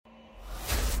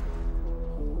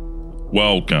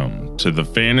Welcome to the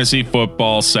Fantasy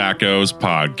Football Sackos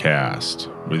podcast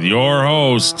with your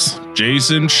hosts,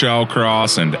 Jason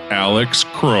Shellcross and Alex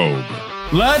Krogh.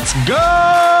 Let's go!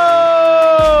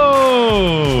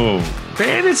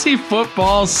 Fantasy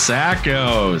Football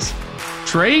Sackos.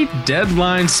 Trade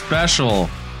deadline special.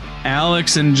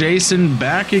 Alex and Jason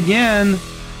back again.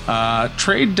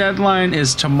 Trade deadline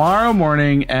is tomorrow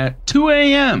morning at 2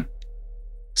 a.m.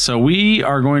 So we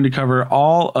are going to cover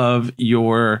all of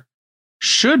your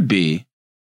should be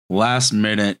last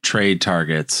minute trade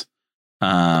targets.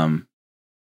 Yeah,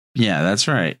 that's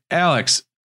right. Alex,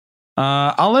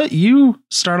 I'll let you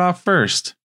start off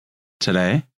first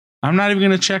today. I'm not even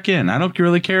going to check in. I don't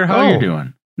really care how you're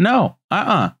doing. No.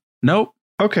 Nope.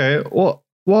 Okay. Well,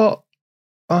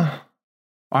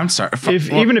 I'm sorry.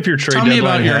 Even if your trade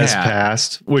deadline has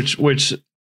passed, which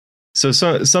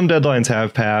some deadlines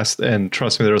have passed, and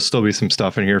trust me, there'll still be some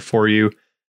stuff in here for you.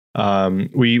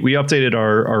 We updated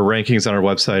our rankings on our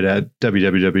website at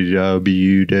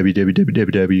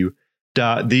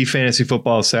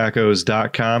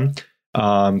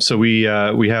www.thefantasyfootballsackos.com. So we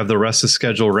have the rest of the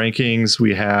schedule rankings.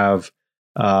 We have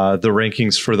the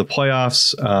rankings for the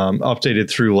playoffs updated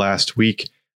through last week.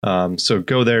 So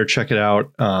go there, check it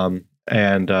out.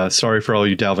 And sorry for all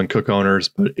you Dalvin Cook owners,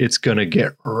 but it's gonna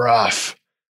get rough.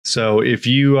 So if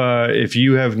you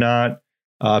have not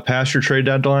passed your trade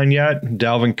deadline yet,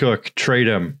 Dalvin Cook, trade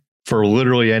him for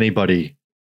literally anybody.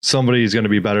 Somebody's going to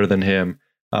be better than him.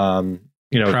 To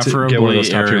get one of those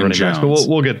top 3 running backs. But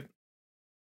we'll get,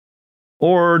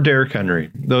 or Derrick Henry.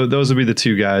 Those would be the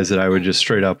two guys that I would just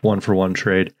straight up 1-for-1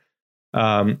 trade.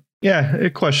 A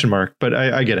question mark, but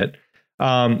I get it.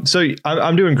 So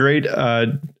I'm doing great.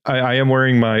 I am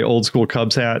wearing my old school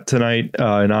Cubs hat tonight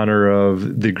in honor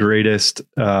of the greatest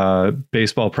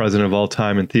baseball president of all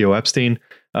time, and Theo Epstein,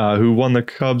 who won the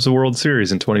Cubs a World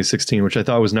Series in 2016, which I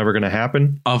thought was never going to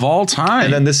happen of all time.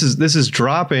 And then this is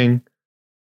dropping.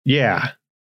 Yeah,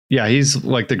 he's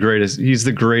like the greatest. He's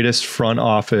the greatest front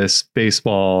office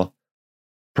baseball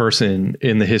person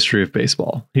in the history of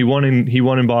baseball. He won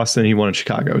in Boston. He won in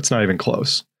Chicago. It's not even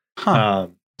close.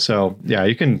 So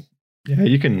you can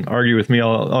argue with me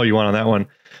all you want on that one.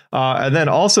 And then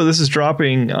also this is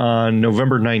dropping on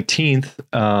November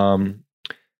 19th.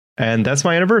 And that's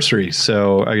my anniversary.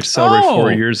 So I get to celebrate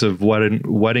 4 years of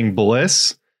wedding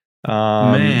bliss.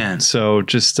 Man. So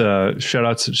just shout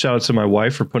out to my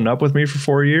wife for putting up with me for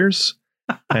 4 years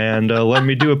and letting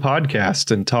me do a podcast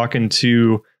and talking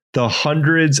to the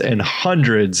hundreds and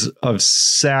hundreds of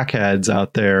sackheads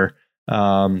out there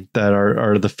that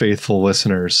are the faithful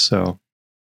listeners. So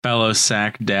fellow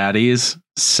sack daddies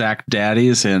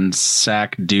and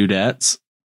sack dudettes.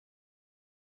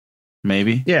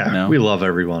 Maybe. Yeah. No? We love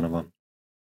every one of them.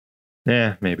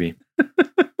 Yeah, maybe.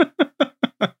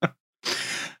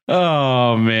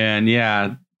 Oh man.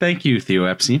 Yeah. Thank you, Theo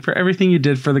Epstein, for everything you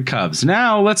did for the Cubs.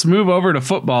 Now let's move over to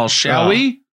football, shall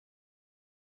we?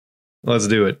 Let's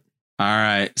do it. All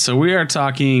right. So we are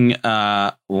talking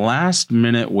last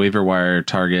minute waiver wire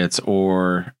targets,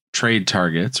 or trade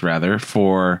targets rather,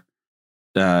 for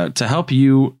to help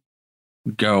you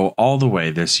go all the way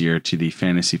this year to the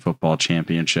Fantasy Football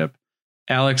Championship.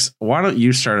 Alex, why don't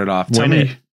you start it off? Tell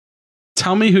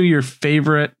me who your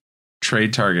favorite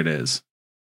trade target is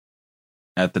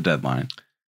at the deadline.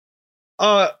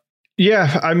 I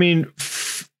mean,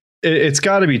 it's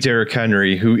got to be Derrick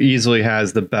Henry, who easily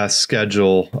has the best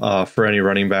schedule for any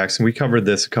running backs. And we covered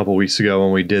this a couple weeks ago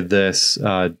when we did this.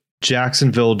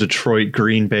 Jacksonville, Detroit,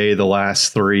 Green Bay, the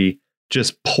last 3,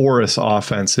 just porous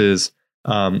offenses.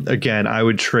 Again, I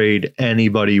would trade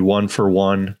anybody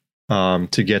 1-for-1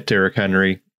 to get Derrick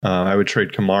Henry. I would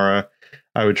trade Kamara.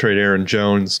 I would trade Aaron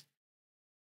Jones.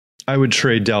 I would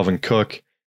trade Dalvin Cook.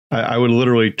 I would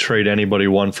literally trade anybody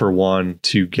 1-for-1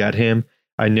 to get him.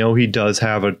 I know he does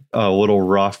have a little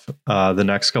rough the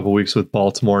next couple weeks with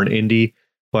Baltimore and Indy,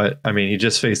 but I mean, he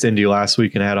just faced Indy last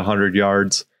week and had 100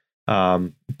 yards.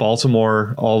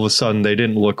 Baltimore, all of a sudden, they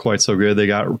didn't look quite so good. They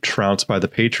got trounced by the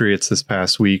Patriots this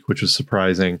past week, which was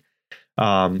surprising.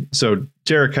 So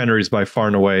Derrick Henry is by far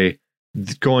and away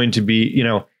going to be,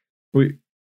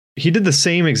 he did the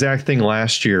same exact thing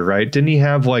last year, right? Didn't he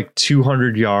have like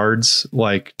 200 yards,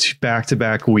 like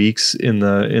back-to-back weeks in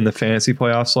the fantasy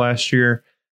playoffs last year?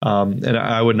 And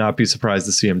I would not be surprised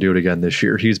to see him do it again this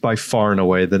year. He's by far and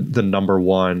away the number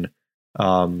one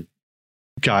guy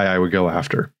I would go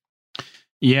after.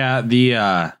 Yeah,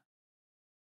 the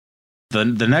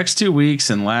next 2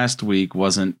 weeks and last week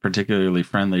wasn't particularly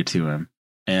friendly to him.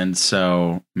 And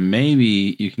so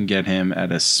maybe you can get him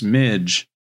at a smidge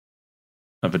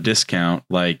of a discount,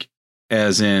 like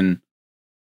as in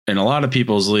a lot of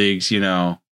people's leagues,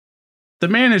 the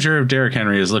manager of Derrick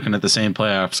Henry is looking at the same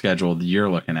playoff schedule that you're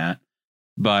looking at.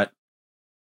 But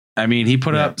I mean, he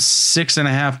put up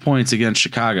 6.5 points against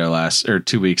Chicago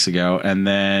 2 weeks ago, and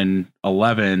then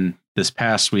 11 this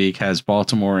past week, has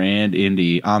Baltimore and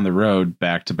Indy on the road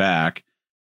back to back.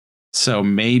 So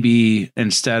maybe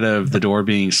instead of the door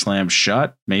being slammed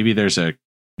shut, maybe there's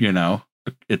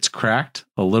it's cracked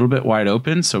a little bit wide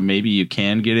open. So maybe you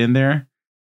can get in there.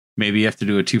 Maybe you have to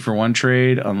do a 2-for-1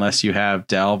 trade unless you have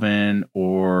Dalvin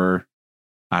or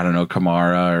I don't know,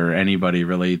 Kamara or anybody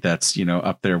really that's,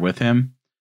 up there with him.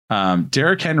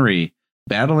 Derrick Henry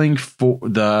battling for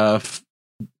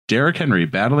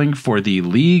the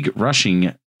league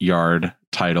rushing yard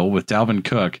title with Dalvin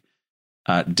Cook.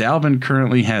 Dalvin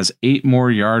currently has 8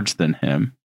 more yards than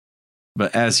him.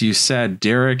 But as you said,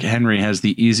 Derrick Henry has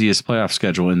the easiest playoff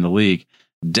schedule in the league.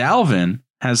 Dalvin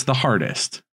has the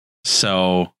hardest.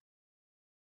 So,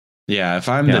 yeah, if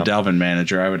I'm the Dalvin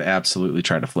manager, I would absolutely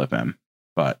try to flip him.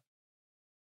 But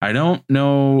I don't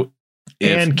know.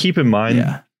 And keep in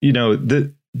mind,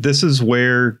 this is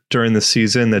where during the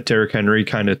season that Derrick Henry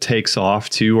kind of takes off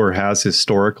too, or has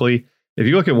historically. If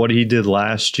you look at what he did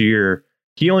last year,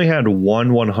 he only had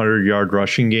one 100-yard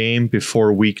rushing game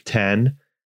before week 10.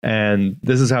 And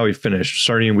this is how he finished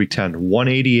starting in week 10: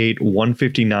 188,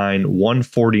 159,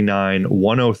 149,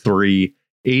 103,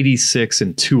 86,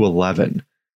 and 211.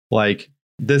 Like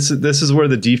this is where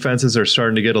the defenses are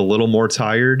starting to get a little more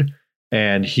tired,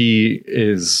 and he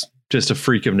is just a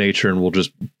freak of nature and will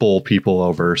just bowl people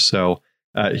over. So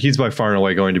he's by far and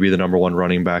away going to be the number 1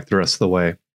 running back the rest of the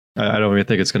way. I don't even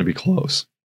think it's going to be close.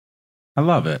 I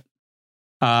love it.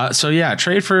 So yeah,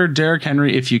 trade for Derrick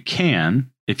Henry if you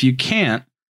can. If you can't,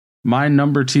 my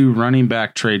number 2 running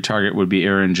back trade target would be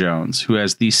Aaron Jones, who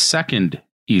has the second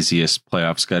easiest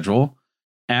playoff schedule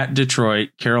at Detroit,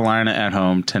 Carolina at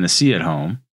home, Tennessee at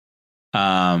home.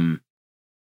 I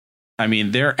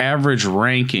mean, their average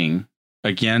ranking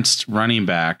against running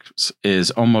backs is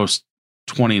almost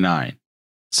 29.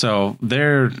 So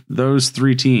those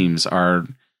 3 teams are,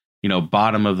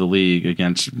 bottom of the league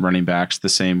against running backs the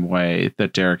same way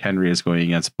that Derrick Henry is going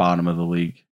against bottom of the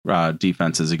league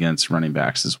defenses against running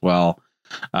backs as well.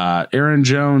 Aaron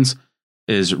Jones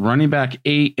is running back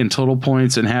 8 in total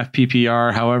points and half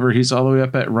PPR. However, he's all the way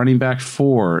up at running back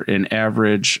 4 in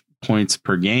average points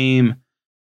per game.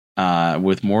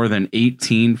 With more than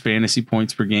 18 fantasy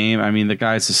points per game. I mean, the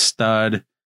guy's a stud.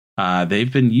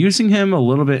 They've been using him a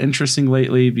little bit interesting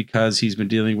lately because he's been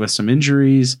dealing with some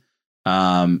injuries.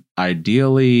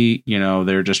 Ideally,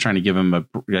 they're just trying to give him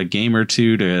a game or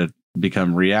two to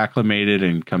become reacclimated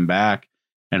and come back.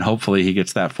 And hopefully he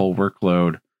gets that full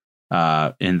workload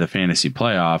in the fantasy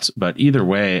playoffs. But either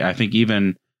way, I think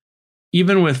even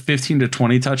with 15 to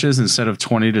 20 touches instead of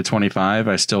 20 to 25,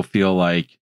 I still feel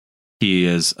like he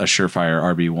is a surefire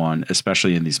RB1,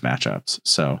 especially in these matchups.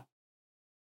 So,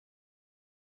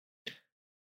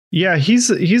 yeah, he's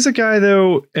a guy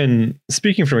though, and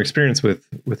speaking from experience with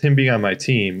him being on my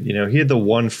team, he had the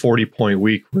 140-point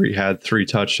week where he had 3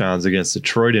 touchdowns against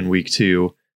Detroit in week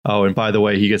 2. Oh, and by the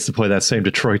way, he gets to play that same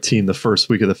Detroit team the first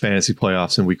week of the fantasy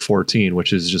playoffs in week 14,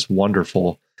 which is just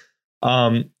wonderful.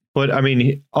 But I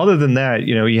mean, other than that,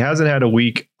 he hasn't had a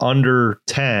week under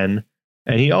 10,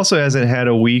 and he also hasn't had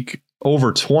a week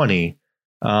over 20,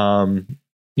 and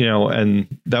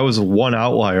that was one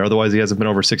outlier. Otherwise, he hasn't been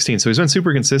over 16. So he's been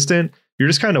super consistent. You're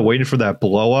just kind of waiting for that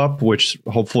blow up, which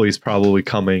hopefully is probably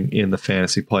coming in the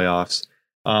fantasy playoffs.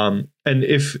 And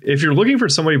if you're looking for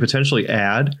somebody to potentially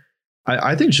add,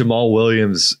 I think Jamal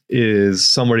Williams is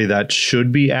somebody that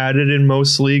should be added in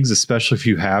most leagues, especially if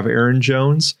you have Aaron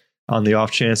Jones on the off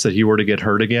chance that he were to get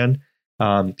hurt again.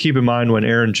 Keep in mind when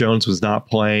Aaron Jones was not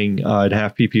playing at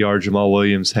half PPR, Jamal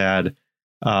Williams had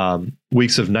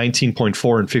weeks of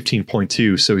 19.4 and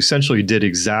 15.2. So essentially did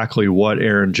exactly what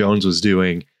Aaron Jones was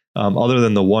doing, other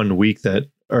than the 1 week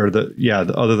other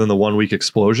than the 1 week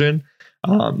explosion.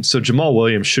 So Jamal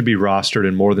Williams should be rostered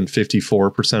in more than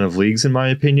 54% of leagues, in my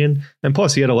opinion. And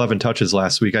plus he had 11 touches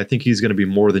last week. I think he's going to be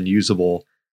more than usable.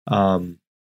 Maybe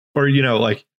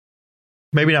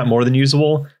not more than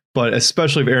usable, but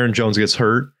especially if Aaron Jones gets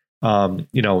hurt,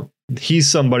 he's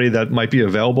somebody that might be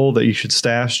available that you should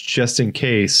stash just in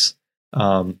case,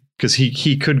 because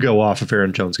he could go off if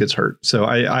Aaron Jones gets hurt. So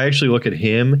I actually look at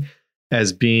him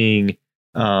as being,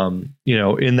 in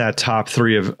that top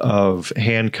 3 of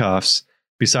handcuffs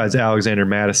besides Alexander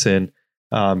Mattison,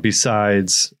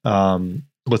 besides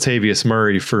Latavius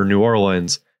Murray for New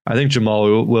Orleans. I think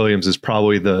Jamal Williams is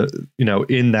probably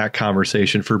in that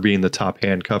conversation for being the top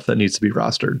handcuff that needs to be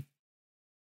rostered.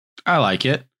 I like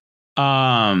it.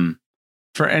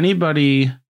 For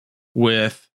anybody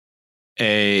with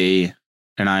a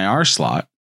an IR slot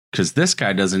because this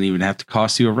guy doesn't even have to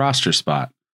cost you a roster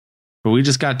spot. But we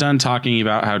just got done talking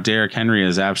about how Derrick Henry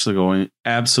is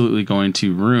absolutely going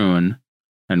to ruin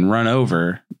and run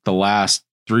over the last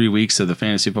 3 weeks of the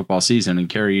fantasy football season and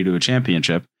carry you to a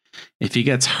championship. If he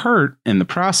gets hurt in the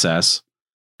process,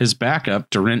 his backup,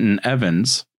 Darrynton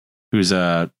Evans, who's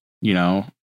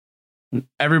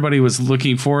everybody was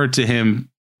looking forward to him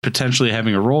potentially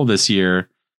having a role this year,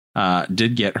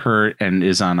 did get hurt and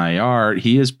is on IR.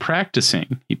 He is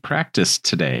practicing. He practiced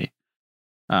today.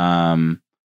 So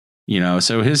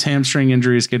his hamstring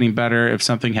injury is getting better. If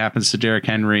something happens to Derrick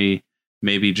Henry,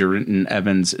 maybe Darrynton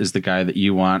Evans is the guy that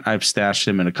you want. I've stashed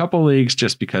him in a couple leagues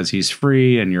just because he's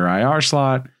free in your IR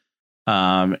slot.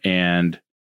 And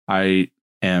I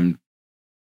am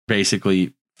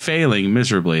basically failing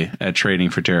miserably at trading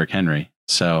for Derrick Henry.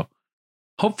 So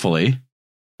hopefully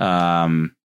I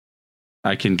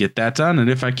can get that done. And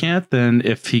if I can't, then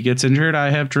if he gets injured,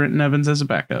 I have Darrynton Evans as a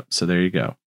backup. So there you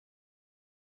go.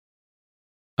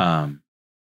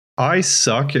 I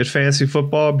suck at fantasy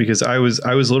football because I was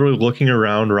literally looking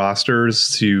around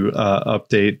rosters to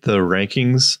update the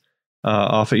rankings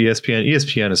off of ESPN.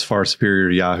 ESPN is far superior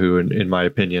to Yahoo in my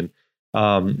opinion.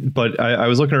 But I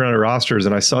was looking around at rosters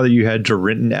and I saw that you had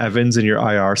Darrynton Evans in your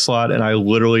IR slot, and I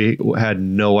literally had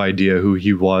no idea who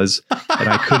he was, and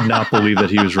I could not believe that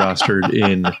he was rostered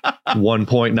in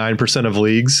 1.9% of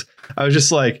leagues. I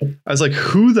was like,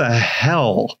 who the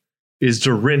hell is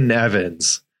Darrynton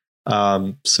Evans?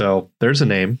 So there's a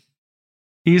name.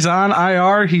 He's on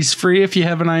IR. He's free if you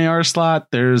have an IR slot.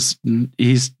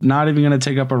 He's not even going to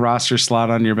take up a roster slot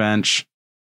on your bench.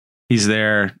 He's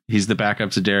there. He's the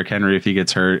backup to Derrick Henry if he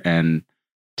gets hurt, and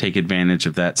take advantage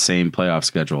of that same playoff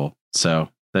schedule. So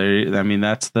there you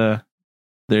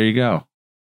go.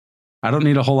 I don't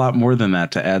need a whole lot more than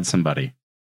that to add somebody.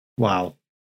 Wow.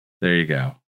 There you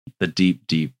go. The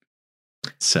deep.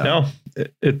 So no,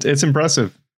 it's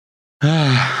impressive. All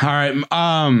right.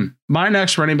 My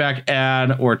next running back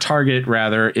ad or target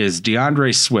rather is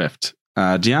DeAndre Swift.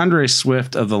 DeAndre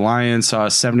Swift of the Lions saw a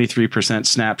 73%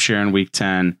 snap share in week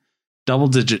 10, double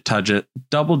digit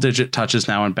touches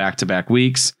now in back-to-back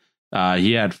weeks.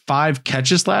 He had 5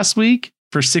 catches last week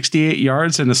for 68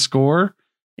 yards and a score.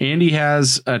 And he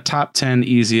has a top 10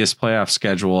 easiest playoff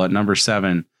schedule at number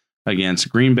 7 against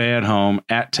Green Bay at home,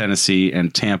 at Tennessee,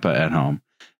 and Tampa at home.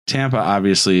 Tampa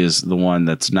obviously is the one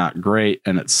that's not great,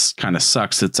 and it's kind of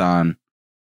sucks it's on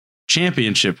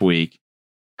championship week.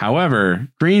 However,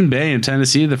 Green Bay and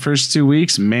Tennessee the first 2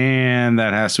 weeks, man,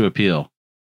 that has to appeal.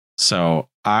 So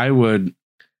I would...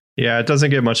 Yeah, it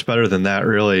doesn't get much better than that,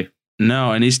 really.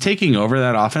 No, and he's taking over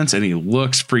that offense, and he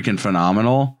looks freaking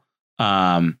phenomenal.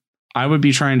 I would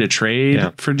be trying to trade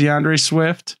for DeAndre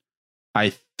Swift.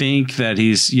 I think that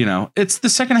he's, it's the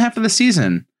second half of the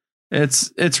season.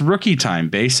 It's rookie time,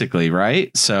 basically,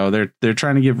 right? So they're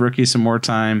trying to give rookie some more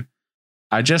time.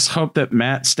 I just hope that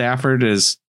Matt Stafford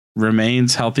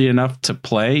remains healthy enough to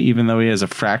play, even though he has a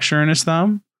fracture in his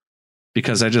thumb,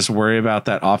 because I just worry about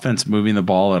that offense moving the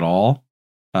ball at all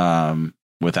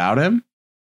without him.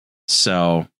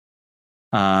 So,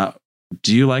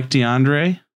 do you like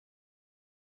DeAndre?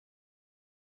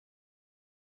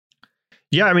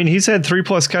 Yeah, I mean, he's had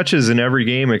 3+ catches in every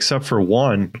game except for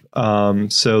one.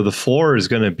 So the floor is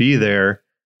going to be there.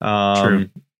 True.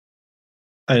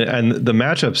 And the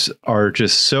matchups are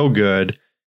just so good.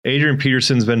 Adrian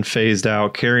Peterson's been phased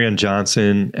out. Kerryon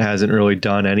Johnson hasn't really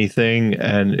done anything.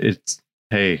 And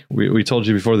we told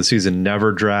you before the season,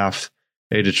 never draft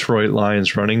a Detroit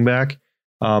Lions running back.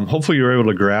 Hopefully you're able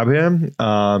to grab him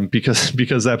because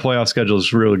that playoff schedule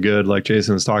is really good, like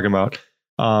Jason was talking about.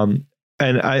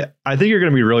 And I think you're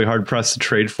going to be really hard pressed to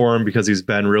trade for him because he's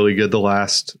been really good the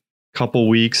last couple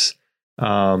weeks,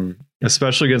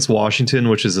 especially against Washington,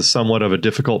 which is somewhat of a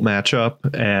difficult matchup.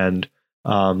 And,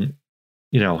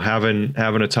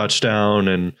 having a touchdown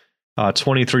and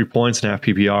 23 points in half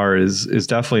PPR is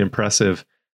definitely impressive.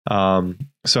 So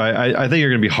I think you're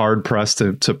going to be hard pressed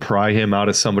to pry him out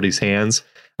of somebody's hands.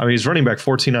 I mean, he's running back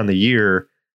 14 on the year.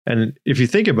 And if you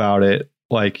think about it,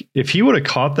 like if he would have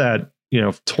caught that,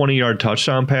 20-yard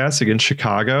touchdown pass against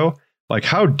Chicago, like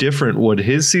how different would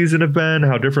his season have been?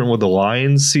 How different would the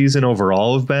Lions season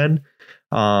overall have been?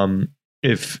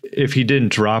 If he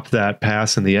didn't drop that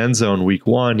pass in the end zone week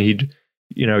 1,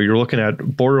 you're looking at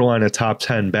borderline a top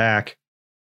 10 back.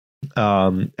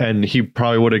 And he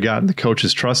probably would have gotten the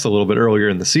coach's trust a little bit earlier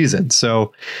in the season.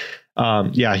 So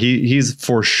he's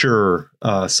for sure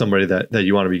somebody that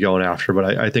you want to be going after, but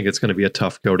I think it's going to be a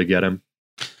tough go to get him.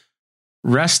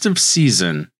 Rest of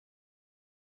season,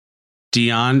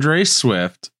 DeAndre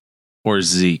Swift or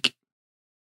Zeke?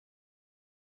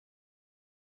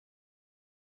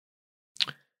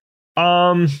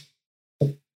 I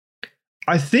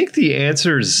think the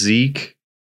answer is Zeke.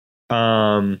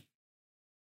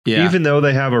 Even though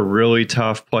they have a really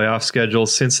tough playoff schedule,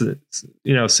 since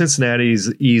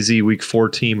Cincinnati's easy week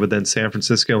 14, but then San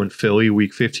Francisco and Philly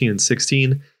week 15 and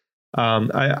 16.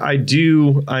 I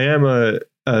am a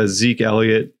Zeke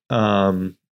Elliott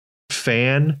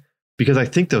fan, because I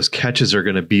think those catches are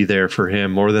going to be there for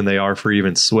him more than they are for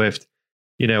even Swift.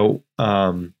 When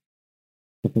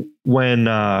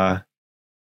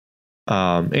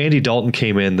Andy Dalton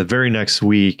came in the very next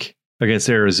week against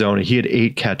Arizona, he had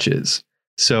 8 catches.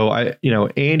 So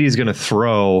Andy's going to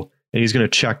throw and he's going to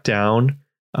check down.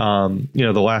 The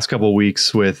last couple of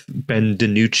weeks with Ben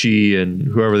DiNucci and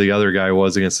whoever the other guy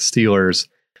was against the Steelers,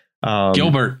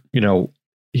 Gilbert,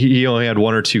 he only had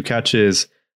 1 or 2 catches,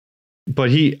 but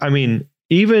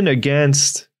even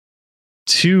against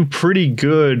 2 pretty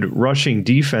good rushing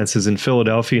defenses in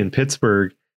Philadelphia and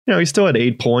Pittsburgh, he still had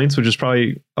 8 points, which is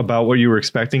probably about what you were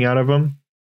expecting out of him.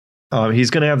 He's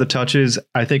going to have the touches.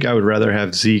 I think I would rather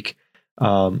have Zeke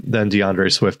than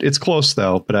DeAndre Swift. It's close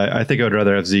though, but I think I would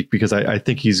rather have Zeke because I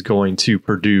think he's going to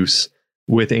produce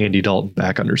with Andy Dalton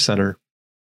back under center.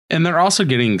 And they're also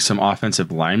getting some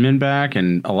offensive linemen back,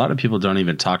 and a lot of people don't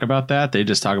even talk about that. They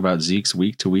just talk about Zeke's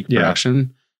week-to-week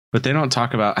production, but they don't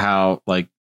talk about how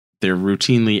they're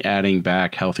routinely adding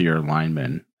back healthier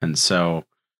linemen. And so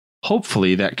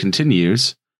hopefully that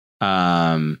continues.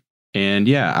 And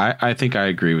yeah, I think I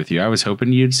agree with you. I was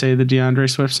hoping you'd say the DeAndre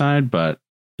Swift side, but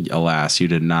alas, you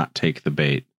did not take the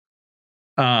bait.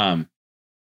 Do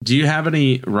you have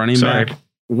any running back?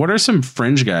 What are some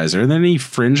fringe guys? Are there any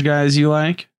fringe guys you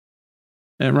like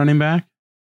at running back?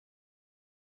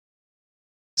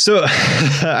 So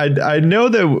I know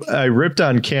that I ripped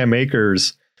on Cam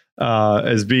Akers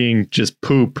as being just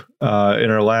poop in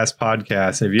our last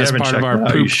podcast. And if you haven't checked it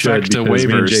out, you should, because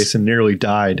me and Jason nearly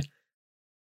died.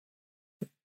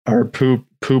 Our poop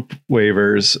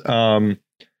waivers.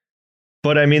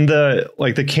 But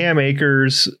the Cam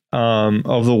Akers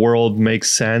of the world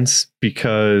makes sense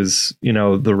because,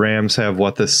 the Rams have the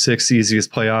 6th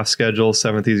easiest playoff schedule,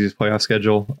 7th easiest playoff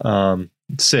schedule,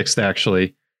 6th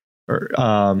actually.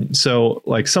 So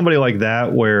somebody like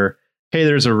that where, hey,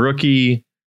 there's a rookie,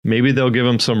 maybe they'll give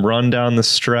him some run down the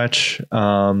stretch.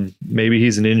 Maybe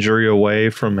he's an injury away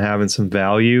from having some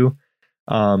value.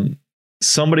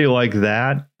 Somebody like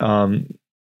that. I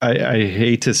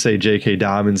hate to say J.K.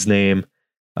 Dobbins' name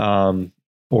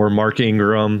or Mark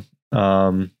Ingram.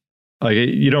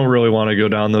 You don't really want to go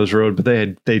down those roads,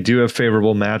 but they do have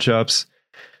favorable matchups.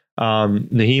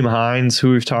 Nyheim Hines,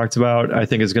 who we've talked about, I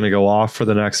think is going to go off for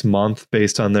the next month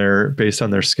based on their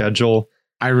schedule.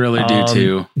 I really do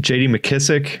too. J.D.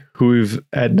 McKissic, who we've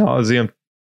ad nauseum.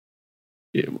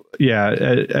 Yeah,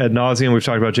 ad nauseum. We've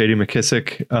talked about J.D.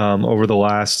 McKissic over the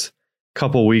last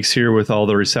couple weeks here with all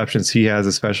the receptions he has,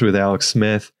 especially with Alex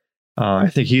Smith. I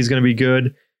think he's going to be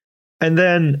good. And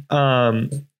then,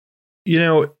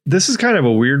 this is kind of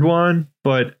a weird one,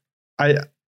 but I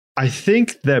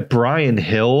think that Brian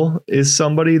Hill is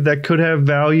somebody that could have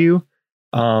value.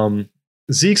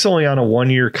 Zeke's only on a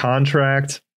 1-year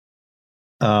contract.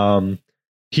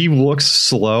 He looks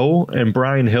slow, and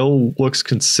Brian Hill looks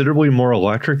considerably more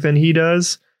electric than he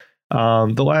does.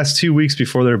 The last 2 weeks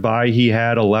before their bye, he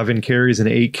had 11 carries and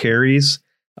 8 carries.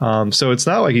 So it's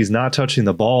not like he's not touching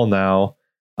the ball now.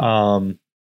 And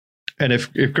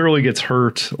if Gurley gets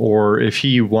hurt, or if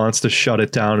he wants to shut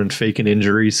it down and fake an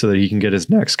injury so that he can get his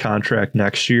next contract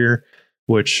next year,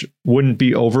 which wouldn't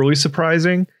be overly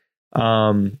surprising,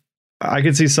 I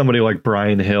could see somebody like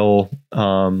Brian Hill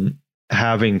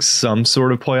having some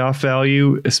sort of playoff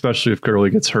value, especially if Gurley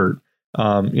gets hurt.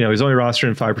 He's only rostered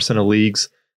in 5% of leagues,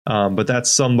 but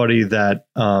that's somebody that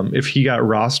if he got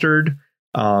rostered,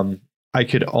 I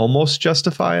could almost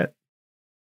justify it.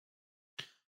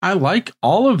 I like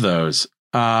all of those.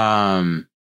 I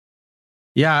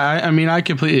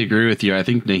completely agree with you. I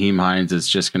think Nyheim Hines is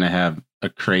just going to have a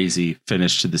crazy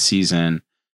finish to the season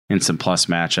and some plus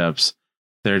matchups.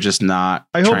 They're just not.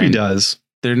 I hope he does.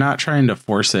 They're not trying to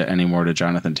force it anymore to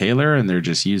Jonathan Taylor, and they're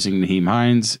just using Nyheim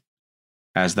Hines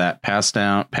as that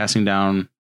passing down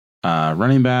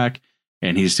running back,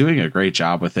 and he's doing a great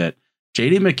job with it.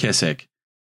 J.D. McKissic,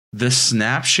 the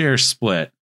snap share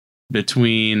split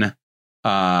between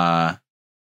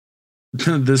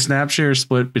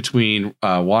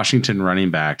Washington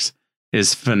running backs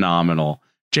is phenomenal.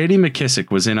 J.D.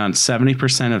 McKissic was in on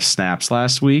 70% of snaps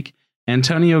last week.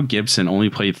 Antonio Gibson only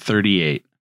played 38.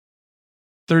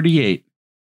 J.D.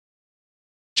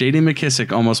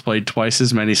 McKissic almost played twice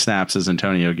as many snaps as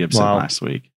Antonio Gibson last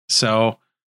week. So,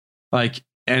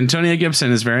 Antonio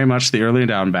Gibson is very much the early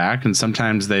down back, and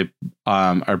sometimes they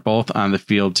are both on the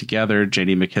field together.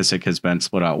 J.D. McKissic has been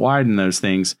split out wide in those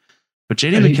things, but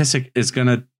J.D. McKissic is going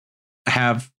to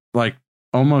have like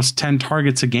almost 10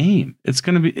 targets a game. It's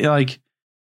going to be like,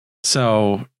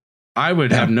 so I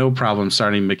would have no problem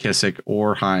starting McKissic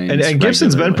or Hines. And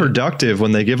Gibson's been productive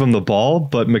when they give him the ball,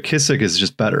 but McKissic is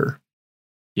just better.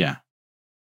 Yeah.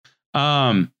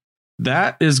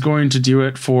 That is going to do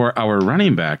it for our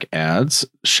running back ads.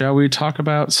 Shall we talk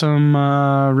about some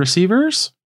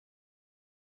receivers?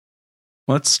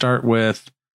 Let's start with.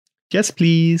 Yes,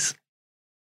 please.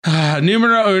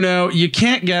 Numero uno. You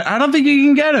can't get. I don't think you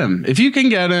can get him. If you can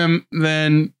get him,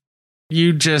 then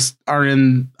you just are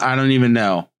in. I don't even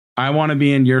know. I want to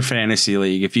be in your fantasy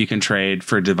league if you can trade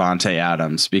for Davante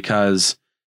Adams, because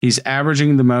he's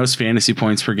averaging the most fantasy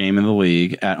points per game in the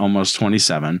league at almost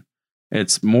 27.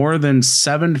 It's more than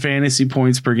 7 fantasy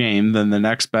points per game than the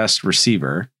next best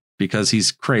receiver, because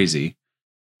he's crazy.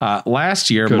 Last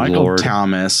year, Michael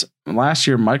Thomas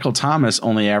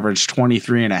only averaged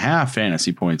 23.5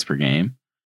 fantasy points per game.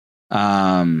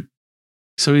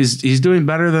 So he's doing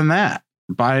better than that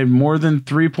by more than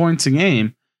 3 points a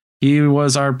game. He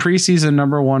was our preseason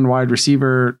number 1 wide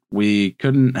receiver. We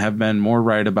couldn't have been more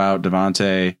right about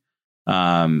Davante.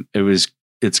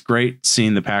 It's great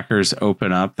seeing the Packers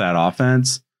open up that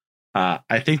offense.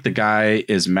 I think the guy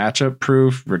is matchup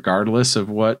proof regardless of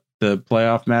what the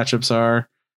playoff matchups are.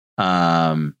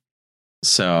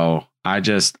 So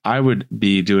I would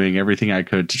be doing everything I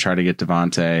could to try to get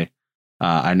Davante.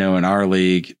 I know in our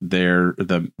league,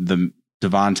 the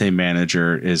Davante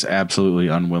manager is absolutely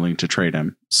unwilling to trade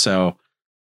him. So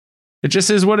it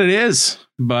just is what it is.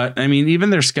 But I mean,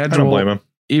 even their schedule, I don't blame him.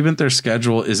 Even their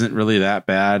schedule isn't really that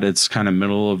bad. It's kind of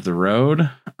middle of the road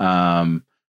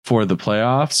for the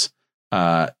playoffs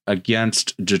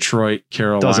against Detroit,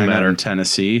 Carolina, and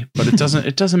Tennessee. But it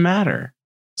doesn't matter.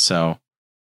 So,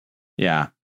 yeah,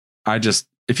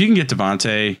 if you can get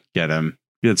Davante, get him.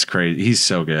 It's crazy. He's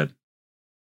so good.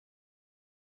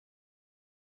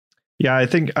 Yeah, I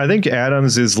think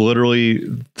Adams is literally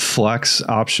flex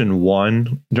option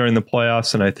 1 during the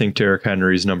playoffs, and I think Derrick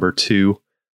Henry's number 2.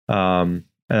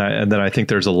 And then I think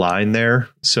there's a line there.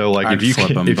 So like if you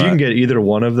can get either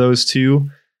one of those two.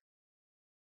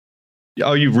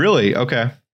 Oh, you really?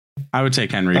 Okay. I would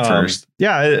take Henry first.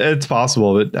 Yeah, it's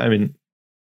possible, but I mean,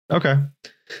 okay.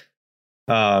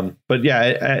 But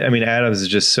yeah, I mean, Adams is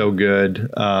just so good.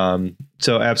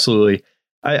 So absolutely.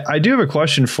 I do have a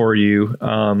question for you.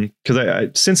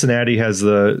 Because Cincinnati has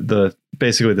the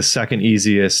basically the second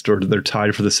easiest, or they're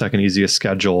tied for the second easiest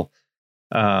schedule.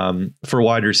 For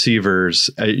wide receivers.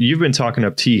 You've been talking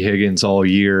up T. Higgins all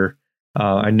year.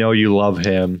 I know you love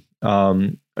him.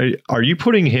 Are you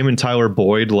putting him and Tyler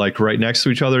Boyd like right next to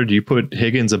each other? Do you put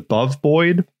Higgins above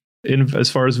Boyd in as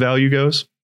far as value goes?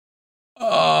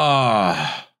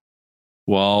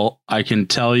 Well, I can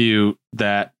tell you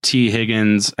that T.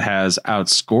 Higgins has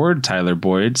outscored Tyler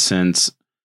Boyd since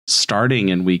starting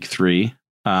in week 3.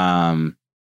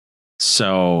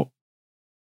 So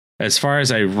as far as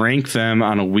I rank them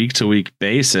on a week to week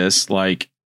basis, like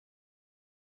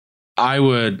I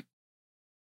would,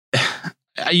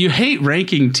 you hate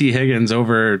ranking T. Higgins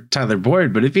over Tyler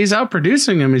Boyd, but if he's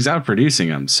outproducing him, he's outproducing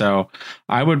him. So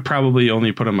I would probably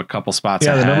only put him a couple spots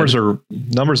ahead. Yeah, the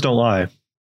numbers don't lie.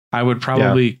 I would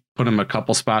probably put him a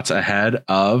couple spots ahead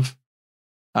of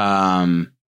Tyler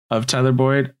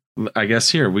Boyd. I guess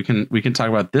here we can talk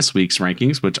about this week's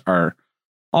rankings, which are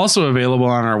also available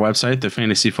on our website,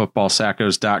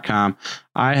 thefantasyfootballsackos.com.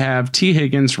 I have T.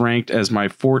 Higgins ranked as my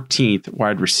 14th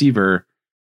wide receiver,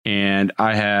 and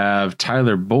I have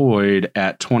Tyler Boyd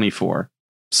at 24.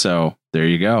 So there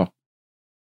you go.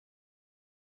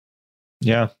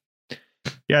 Yeah.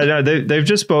 Yeah, they've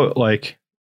just both like,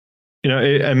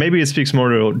 and maybe it speaks more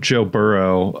to Joe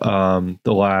Burrow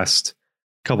the last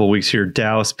couple of weeks here.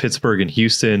 Dallas, Pittsburgh, and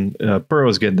Houston.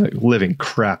 Burrow's getting the living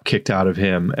crap kicked out of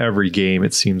him every game,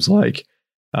 it seems like.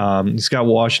 He's got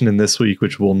Washington this week,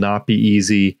 which will not be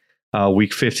easy.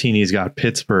 Week 15, he's got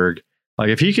Pittsburgh. Like,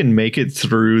 if he can make it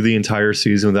through the entire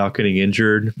season without getting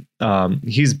injured,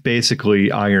 he's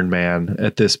basically Iron Man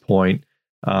at this point.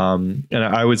 And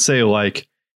I would say, like,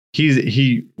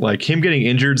 he him getting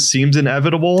injured seems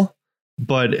inevitable,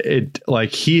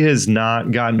 but he has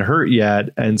not gotten hurt yet.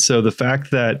 And so the fact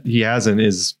that he hasn't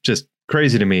is just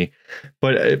crazy to me.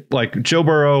 But Joe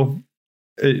Burrow,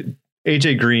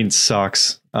 AJ Green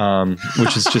sucks,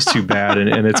 which is just too bad.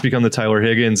 And it's become the Tyler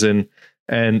Higgins and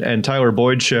Tyler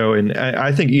Boyd show. And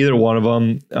I think either one of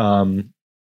them,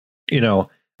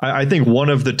 I think one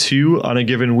of the two on a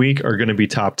given week are going to be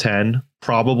top 10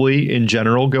 probably in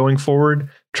general going forward.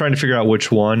 trying to figure out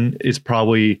which one is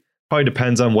probably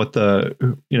depends on what the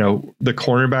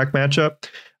cornerback matchup.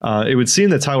 It would seem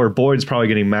that Tyler Boyd's probably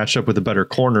getting matched up with a better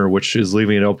corner, which is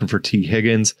leaving it open for T.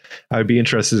 Higgins. I would be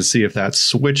interested to see if that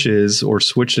switches or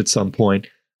switched at some point.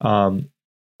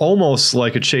 Almost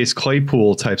like a Chase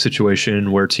Claypool type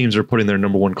situation where teams are putting their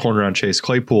number one corner on Chase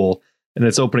Claypool, and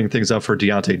it's opening things up for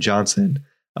Deontay Johnson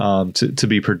to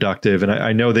be productive. And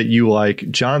I know that you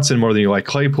like Johnson more than you like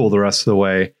Claypool the rest of the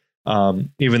way,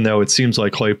 even though it seems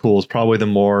like Claypool is probably the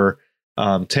more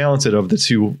talented of the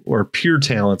two, or pure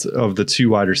talent of the two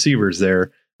wide receivers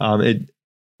there. A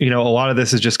lot of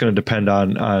this is just going to depend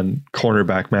on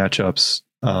cornerback matchups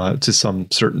to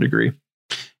some certain degree.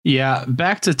 Yeah,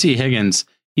 back to T. Higgins.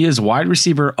 He is wide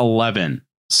receiver 11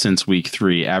 since week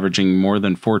 3, averaging more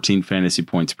than 14 fantasy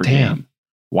points per game.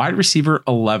 Wide receiver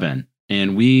 11.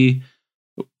 And we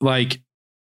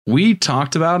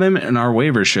talked about him in our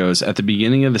waiver shows at the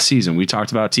beginning of the season. We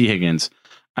talked about T. Higgins,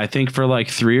 I think, for like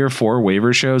 3 or 4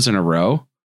 waiver shows in a row,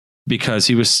 because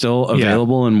he was still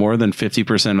available in more than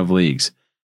 50% of leagues.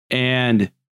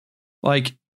 And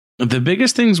like the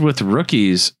biggest things with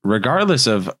rookies, regardless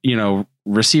of,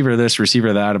 receiver this,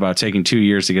 receiver that, about taking 2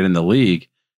 years to get in the league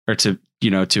or to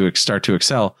start to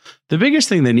excel, the biggest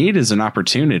thing they need is an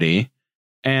opportunity.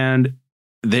 And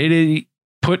they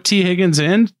put T. Higgins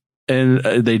in, and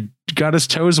they got his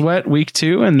toes wet week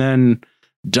 2 and then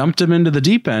dumped him into the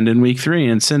deep end in week 3.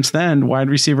 And since then, wide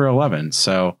receiver 11.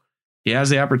 So he has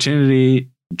the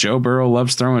opportunity. Joe Burrow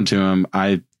loves throwing to him.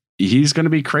 He's going to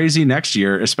be crazy next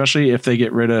year, especially if they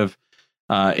get rid of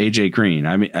AJ Green.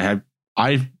 I mean,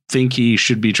 I think he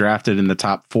should be drafted in the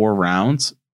top 4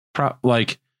 rounds.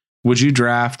 Would you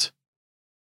draft?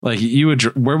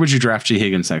 Where would you draft T.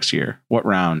 Higgins next year? What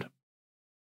round?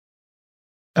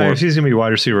 If he's going to be wide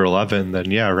receiver 11, then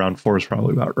yeah, round 4 is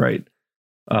probably about right.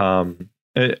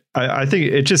 I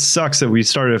think it just sucks that we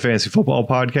started a fantasy football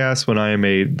podcast when I am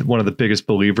one of the biggest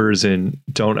believers in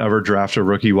don't ever draft a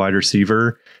rookie wide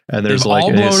receiver. And there's like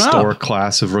an historic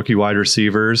class of rookie wide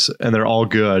receivers, and they're all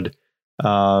good.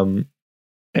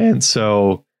 And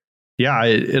so, yeah,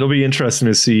 it'll be interesting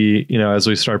to see, as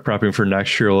we start prepping for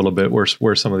next year a little bit,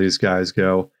 where some of these guys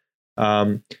go.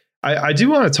 I do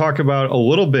want to talk about a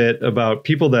little bit about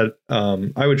people that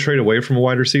I would trade away from a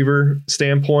wide receiver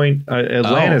standpoint.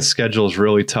 Atlanta's schedule is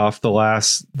really tough the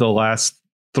last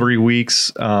 3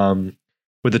 weeks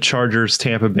with the Chargers,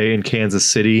 Tampa Bay, and Kansas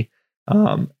City.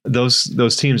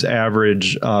 Those teams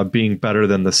average being better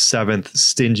than the 7th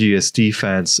stingiest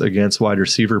defense against wide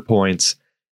receiver points.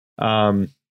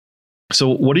 So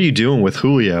what are you doing with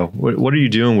Julio? What are you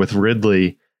doing with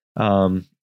Ridley?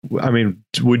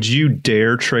 Would you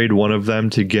dare trade one of them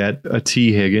to get a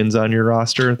T. Higgins on your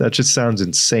roster? That just sounds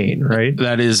insane, right?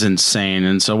 That is insane.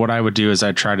 And so what I would do is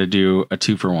I'd try to do a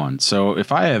 2-for-1. So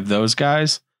if I have those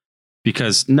guys,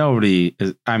 because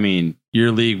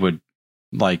your league would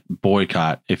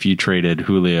boycott if you traded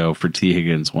Julio for T.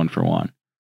 Higgins 1-for-1.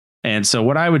 And so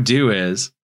what I would do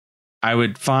is I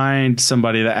would find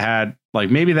somebody that had,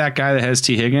 maybe that guy that has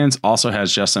T. Higgins also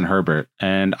has Justin Herbert,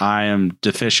 and I am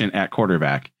deficient at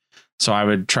quarterback. So I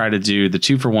would try to do the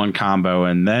 2-for-1 combo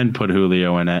and then put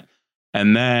Julio in it.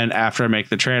 And then after I make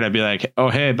the trade, I'd be like, oh,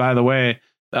 hey, by the way,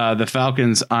 the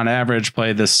Falcons on average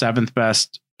play the 7th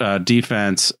best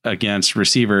defense against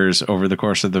receivers over the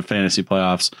course of the fantasy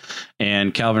playoffs.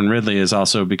 And Calvin Ridley is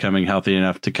also becoming healthy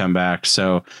enough to come back.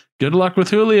 So good luck with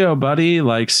Julio, buddy.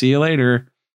 See you later.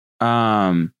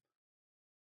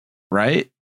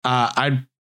 Right. I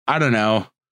don't know.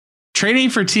 Trading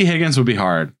for T. Higgins would be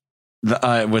hard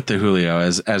with the Julio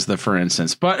as the, for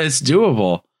instance, but it's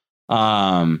doable.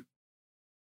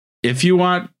 If you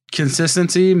want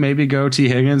consistency, maybe go T.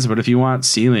 Higgins, but if you want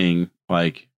ceiling,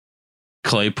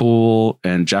 Claypool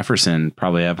and Jefferson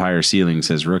probably have higher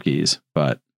ceilings as rookies,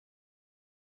 but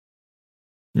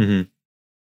man,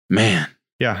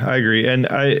 yeah, I agree. And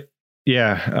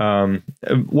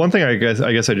one thing I guess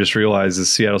I just realized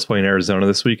is Seattle's playing Arizona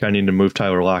this week. I need to move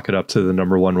Tyler Lockett up to the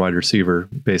number 1 wide receiver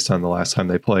based on the last time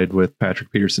they played, with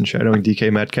Patrick Peterson shadowing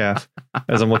DK Metcalf.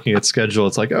 As I'm looking at schedule,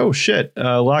 it's like, oh shit,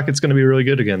 Lockett's going to be really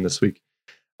good again this week.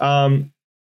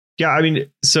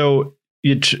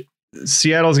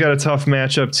 Seattle's got a tough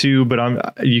matchup too,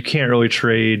 but you can't really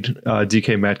trade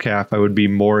DK Metcalf. I would be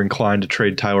more inclined to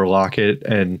trade Tyler Lockett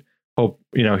and hope,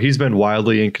 he's been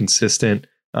wildly inconsistent.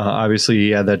 Obviously he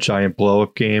had that giant blow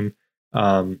up game.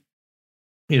 This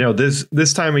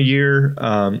time of year,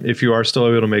 if you are still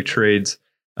able to make trades,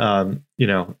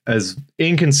 as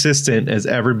inconsistent as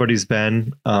everybody's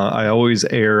been, I always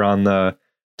err on the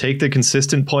take the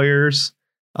consistent players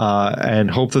and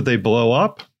hope that they blow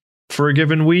up for a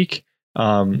given week.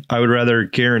 I would rather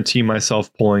guarantee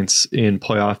myself points in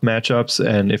playoff matchups.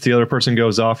 And if the other person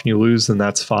goes off and you lose, then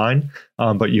that's fine.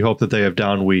 But you hope that they have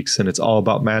down weeks, and it's all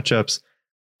about matchups.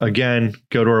 Again,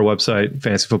 go to our website,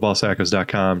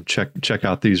 fantasyfootballsackos.com. Check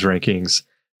out these rankings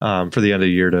for the end of the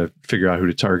year to figure out who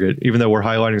to target. Even though we're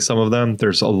highlighting some of them,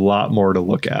 there's a lot more to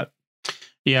look at.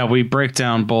 Yeah, we break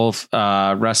down both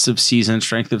rest of season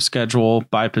strength of schedule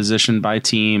by position, by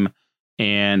team,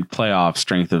 and playoff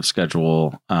strength of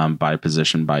schedule by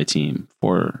position, by team.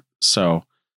 So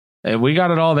we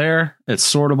got it all there.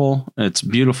 It's sortable. It's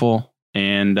beautiful.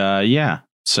 And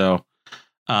so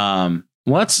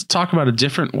let's talk about a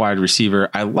different wide receiver.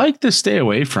 I like the stay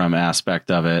away from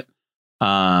aspect of it.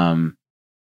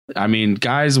 I mean,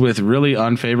 guys with really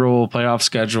unfavorable playoff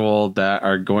schedule that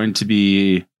are going to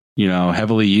be,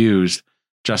 heavily used.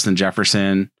 Justin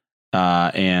Jefferson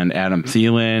and Adam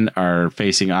Thielen are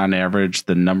facing on average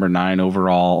the number 9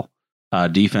 overall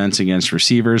defense against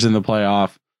receivers in the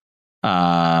playoff.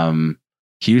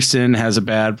 Houston has a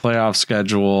bad playoff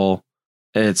schedule.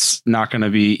 It's not going to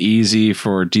be easy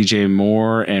for DJ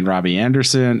Moore and Robbie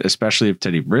Anderson, especially if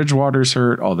Teddy Bridgewater's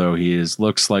hurt, although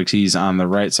looks like he's on the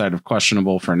right side of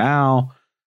questionable for now.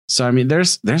 So, I mean,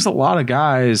 there's a lot of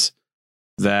guys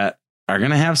that are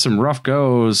going to have some rough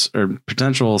goes or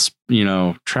potential,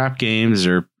 trap games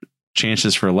or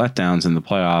chances for letdowns in the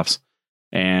playoffs.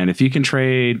 And if you can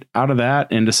trade out of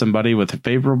that into somebody with a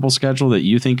favorable schedule that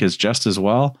you think is just as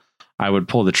well, I would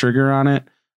pull the trigger on it.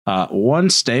 One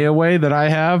stay away that I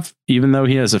have, even though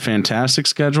he has a fantastic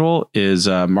schedule, is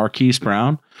Marquise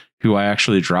Brown, who I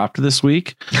actually dropped this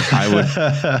week.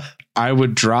 I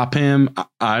would drop him.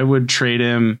 I would trade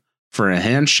him for a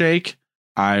handshake.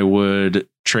 I would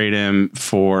trade him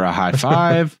for a high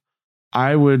five.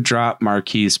 I would drop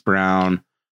Marquise Brown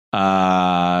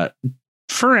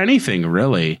for anything,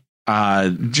 really.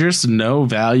 Just no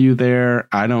value there.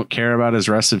 I don't care about his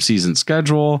rest of season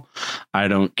schedule. I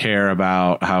don't care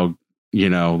about how,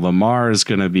 Lamar is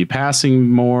going to be passing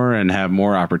more and have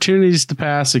more opportunities to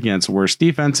pass against worse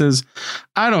defenses.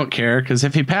 I don't care, because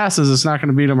if he passes, it's not going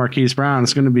to be to Marquise Brown.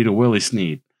 It's going to be to Willie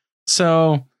Snead.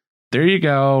 So there you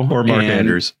go. Or Mark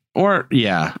Andrews. Or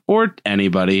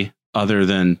anybody other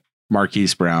than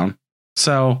Marquise Brown.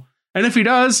 So, and if he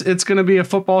does, it's going to be a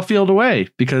football field away,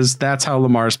 because that's how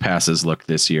Lamar's passes look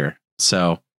this year.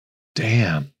 So,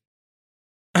 damn.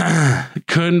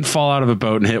 Couldn't fall out of a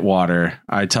boat and hit water.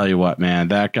 I tell you what, man,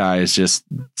 that guy is just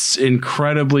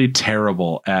incredibly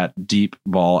terrible at deep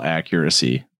ball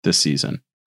accuracy this season.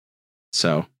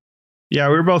 So, yeah,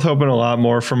 we were both hoping a lot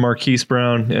more from Marquise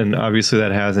Brown, and obviously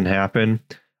that hasn't happened.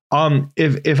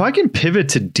 If I can pivot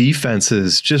to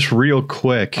defenses just real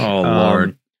quick. Oh,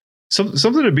 Lord.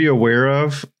 Something to be aware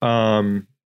of,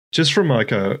 just from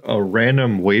like a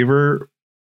random waiver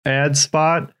ad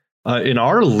spot in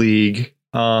our league.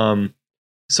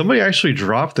 Somebody actually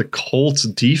dropped the Colts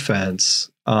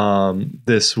defense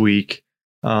this week.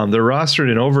 They're rostered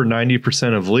in over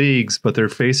 90% of leagues, but they're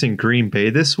facing Green Bay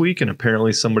this week, and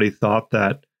apparently somebody thought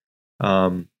that,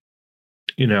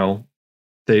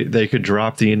 they could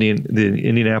drop the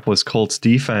Indianapolis Colts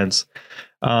defense.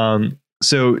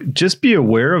 So just be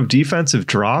aware of defensive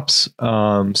drops.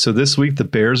 So this week the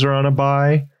Bears are on a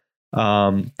bye.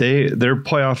 Their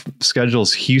playoff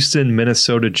schedule's Houston,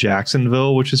 Minnesota,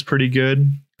 Jacksonville, which is pretty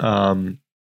good.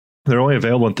 They're only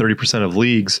available in 30% of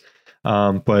leagues.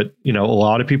 But a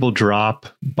lot of people drop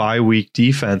bye week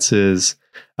defenses.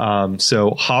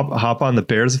 So hop on the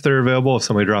Bears if they're available. If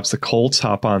somebody drops the Colts,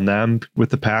 hop on them with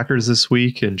the Packers this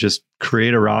week and just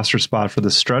create a roster spot for the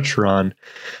stretch run.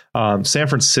 San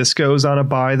Francisco's on a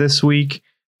bye this week.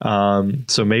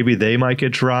 So maybe they might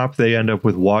get dropped. They end up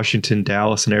with Washington,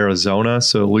 Dallas, and Arizona.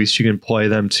 So at least you can play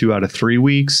them 2 out of 3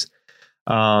 weeks.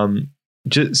 So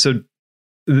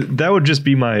that would just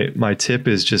be my tip,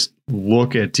 is just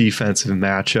look at defensive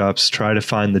matchups, try to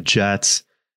find the Jets,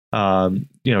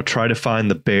 try to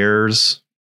find the Bears,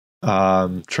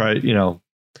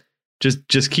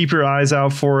 just keep your eyes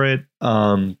out for it.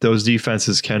 Those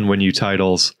defenses can win you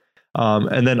titles.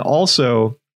 And then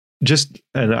also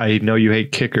and I know you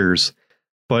hate kickers,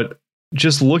 but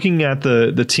just looking at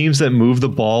the teams that move the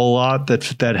ball a lot,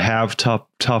 that have tough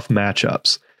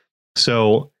matchups.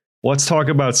 So let's talk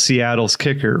about Seattle's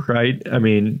kicker, right? I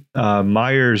mean,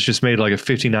 Myers just made like a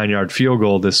 59-yard field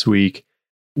goal this week,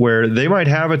 where they might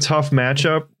have a tough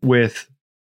matchup with,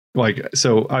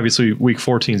 so obviously week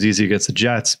 14 is easy against the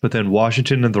Jets, but then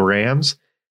Washington and the Rams.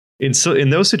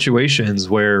 In those situations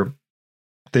where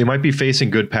they might be facing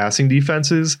good passing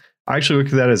defenses, I actually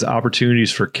look at that as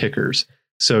opportunities for kickers.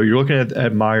 So you're looking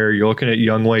at Meyer, you're looking at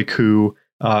Younghoe Koo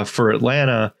for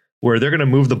Atlanta. where they're going to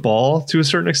move the ball to a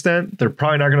certain extent. They're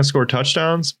probably not going to score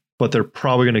touchdowns, but they're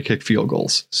probably going to kick field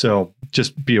goals. So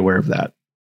just be aware of that.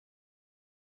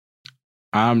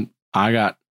 I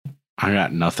got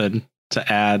nothing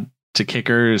to add to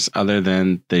kickers other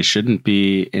than they shouldn't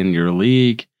be in your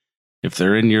league. If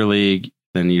they're in your league,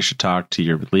 then you should talk to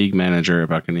your league manager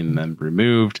about getting them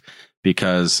removed,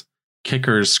 because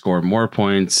kickers score more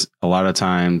points a lot of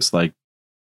times. Like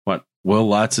what Will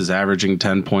Lutz is averaging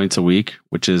 10 points a week,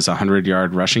 which is a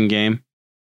 100-yard rushing game.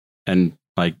 And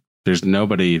like, there's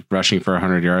nobody rushing for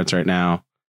 100 yards right now.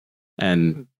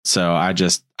 And so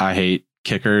I hate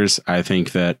kickers. I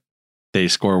think that they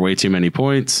score way too many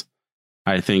points.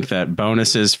 I think that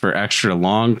bonuses for extra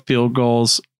long field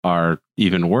goals are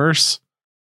even worse.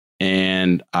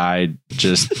 And I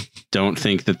just don't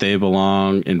think that they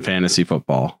belong in fantasy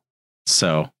football.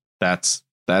 So that's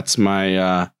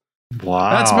my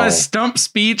that's my stump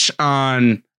speech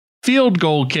on field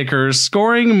goal kickers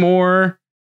scoring more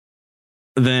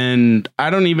than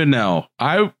I don't even know.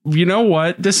 You know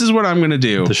what? This is what I'm going to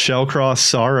do. The Shellcross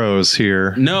sorrows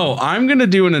here. No, I'm going to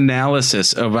do an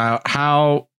analysis about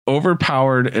how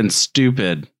overpowered and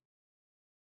stupid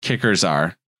kickers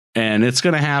are. And it's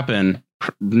going to happen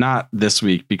not this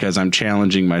week, because I'm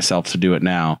challenging myself to do it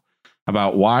now,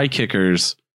 about why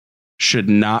kickers should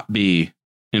not be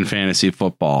in fantasy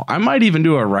football. I might even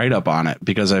do a write-up on it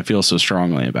because I feel so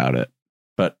strongly about it.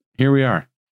 But here we are.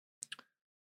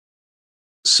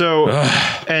 So,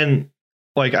 and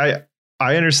like, I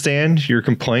understand your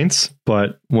complaints,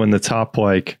 but when the top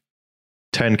like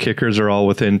 10 kickers are all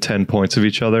within 10 points of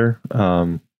each other,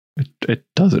 it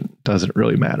doesn't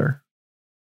really matter.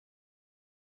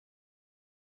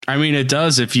 I mean, it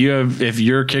does if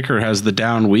your kicker has the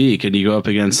down week and you go up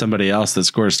against somebody else that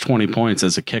scores 20 points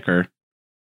as a kicker.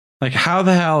 Like, how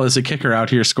the hell is a kicker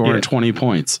out here scoring 20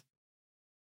 points?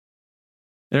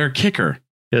 They're a kicker.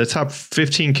 Yeah, the top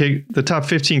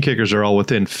 15 kickers are all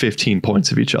within 15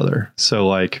 points of each other. So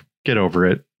like, get over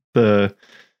it.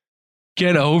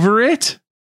 Get over it?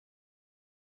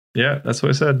 Yeah, that's what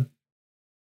I said.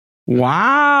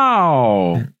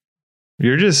 Wow.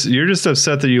 You're just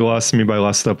upset that you lost to me by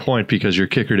less than a point because your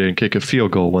kicker didn't kick a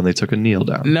field goal when they took a kneel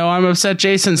down. No, I'm upset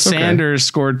Jason Sanders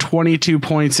scored 22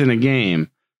 points in a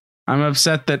game. I'm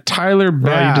upset that Tyler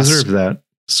Bass you deserve that.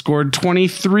 Scored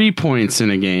 23 points in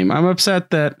a game. I'm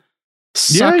upset that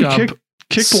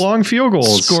kicked long field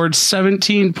goals. Scored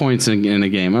 17 points in a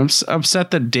game. I'm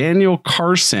upset that Daniel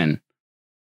Carson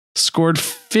scored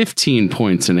 15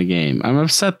 points in a game. I'm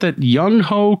upset that Young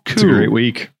Ho Koo. It's a great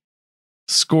week.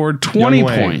 Scored 20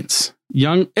 points.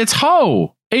 It's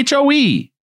Ho.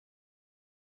 H-O-E.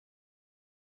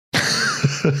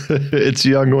 It's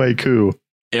Young Wei Koo.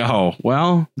 Oh,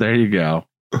 well, there you go.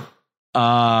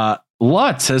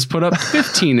 Lutz has put up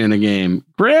 15 in a game.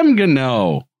 Graham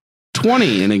Gano,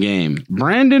 20 in a game.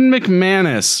 Brandon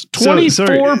McManus,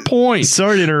 24 points.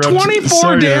 Sorry to interrupt.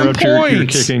 24 damn points. Your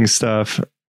kicking stuff.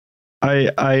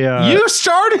 You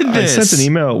started this. I sent an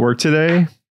email at work today.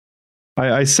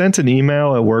 I sent an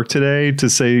email at work today to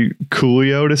say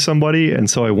Coolio to somebody, and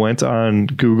so I went on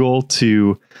Google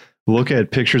to look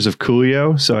at pictures of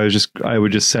Coolio. So I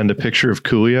would just send a picture of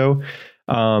Coolio.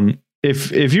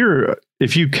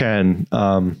 If you can,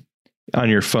 on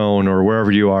your phone or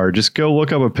wherever you are, just go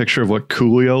look up a picture of what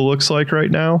Coolio looks like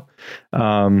right now.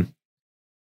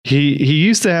 He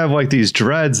used to have like these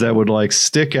dreads that would like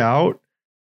stick out,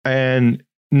 and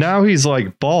now he's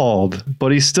like bald,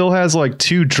 but he still has like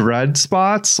two dread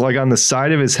spots like on the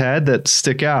side of his head that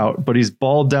stick out, but he's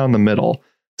bald down the middle.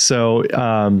 So,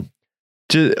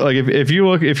 just like if you're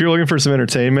looking for some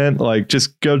entertainment, like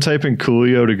just go type in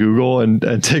Coolio to Google and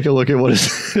take a look at what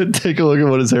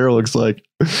his hair looks like.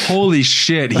 Holy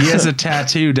shit. He has a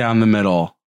tattoo down the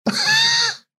middle.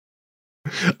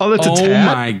 Oh, that's a tat?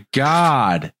 Oh my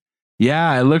God.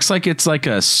 Yeah, it looks like it's like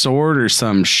a sword or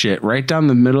some shit right down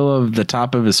the middle of the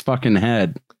top of his fucking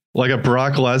head. Like a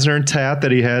Brock Lesnar tat that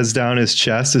he has down his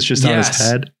chest. It's just on his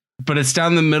head. But it's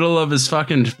down the middle of his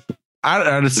fucking...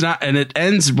 it's not, and it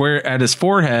ends where at his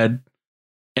forehead,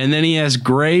 and then he has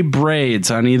gray braids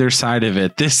on either side of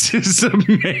it. This is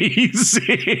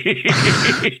amazing.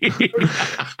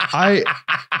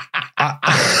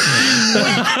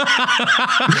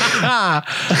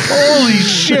 Holy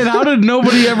shit! How did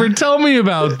nobody ever tell me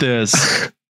about this?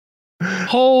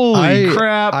 Holy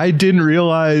crap! I didn't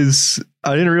realize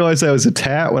that was a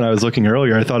tat when I was looking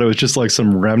earlier. I thought it was just like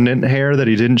some remnant hair that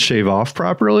he didn't shave off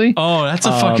properly. Oh, that's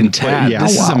a fucking tat. Yeah,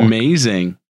 this is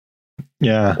amazing.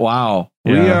 Yeah. Wow.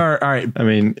 Yeah. We are all right. I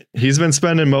mean, he's been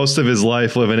spending most of his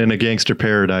life living in a gangster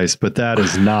paradise, but that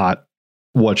is not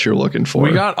what you're looking for.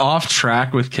 We got off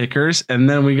track with kickers, and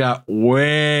then we got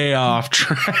way off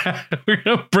track. We're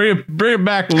gonna bring it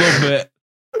back a little bit,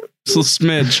 just a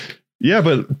smidge. Yeah,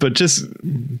 but just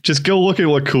go look at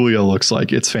what Coolio looks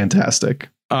like. It's fantastic.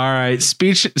 All right.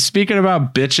 Speaking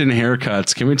about bitchin'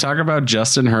 haircuts, can we talk about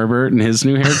Justin Herbert and his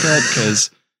new haircut?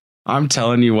 Because I'm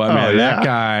telling you what, man,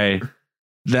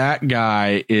 that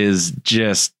guy is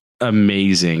just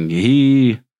amazing.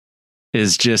 He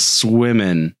is just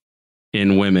swimming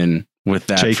in women with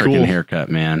that freaking haircut,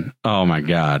 man. Oh my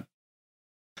God.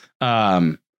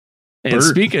 And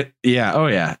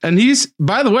and he's,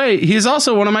 by the way, he's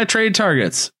also one of my trade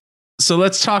targets. So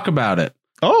let's talk about it.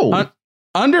 Oh,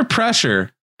 Under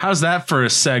Pressure. How's that for a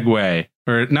segue?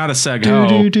 Or not a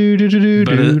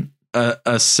segue, but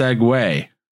a segue.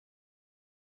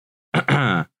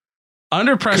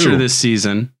 Under Pressure this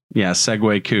season. Yeah,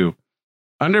 segue coup.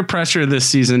 Under pressure this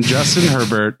season, Justin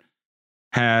Herbert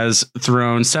has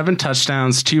thrown 7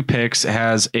 touchdowns, 2 picks,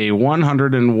 has a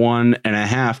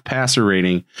 101.5 passer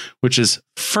rating, which is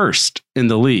first in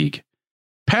the league.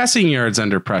 Passing yards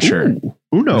under pressure.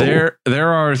 No. There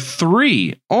are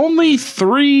only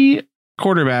three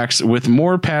quarterbacks with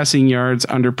more passing yards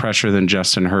under pressure than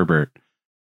Justin Herbert.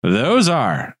 Those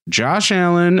are Josh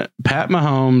Allen, Pat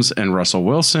Mahomes, and Russell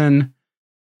Wilson.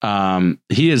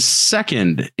 He is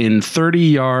second in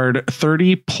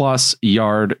 30-plus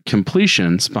yard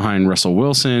completions behind Russell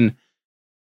Wilson.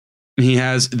 He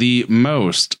has the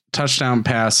most touchdown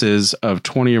passes of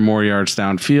 20 or more yards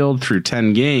downfield through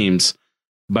 10 games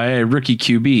by a rookie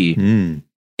QB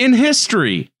in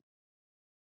history.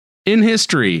 In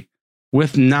history,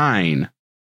 with 9.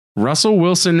 Russell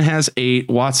Wilson has 8.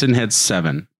 Watson had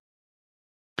 7.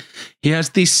 He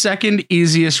has the second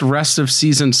easiest rest of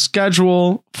season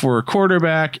schedule for a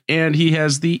quarterback, and he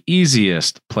has the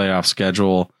easiest playoff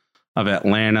schedule of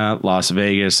Atlanta, Las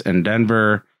Vegas, and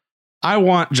Denver. I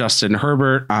want Justin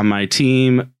Herbert on my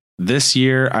team this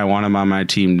year. I want him on my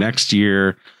team next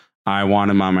year. I want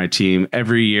him on my team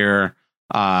every year.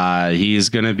 He's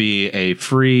going to be a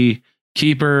free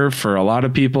keeper for a lot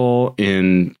of people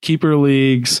in keeper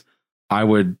leagues. I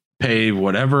would pay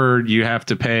whatever you have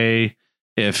to pay.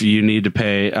 If you need to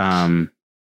pay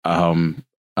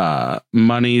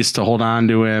monies to hold on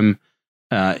to him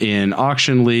in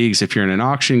auction leagues, if you're in an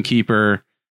auction keeper,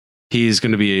 he's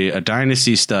going to be a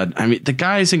dynasty stud. I mean, the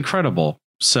guy is incredible.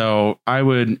 So I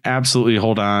would absolutely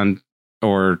hold on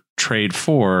or trade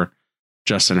for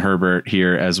Justin Herbert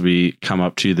here as we come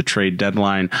up to the trade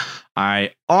deadline.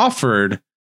 I offered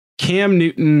Cam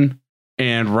Newton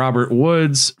and Robert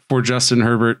Woods for Justin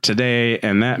Herbert today,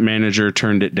 and that manager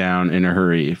turned it down in a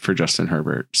hurry for Justin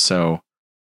Herbert. So,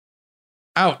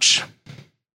 ouch.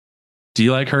 Do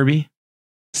you like Herbie?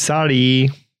 Sorry.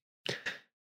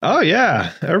 Oh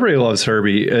yeah, everybody loves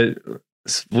Herbie.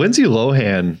 Lindsay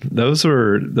Lohan. Those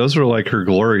were like her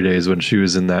glory days when she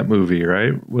was in that movie,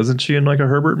 right? Wasn't she in like a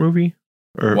Herbert movie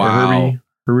or a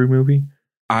Herbie movie?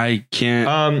 I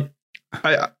can't.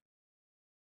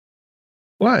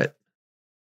 What?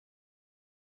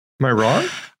 Am I wrong?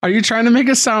 Are you trying to make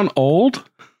us sound old?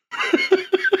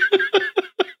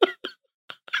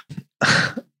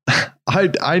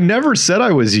 I never said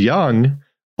I was young.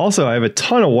 Also, I have a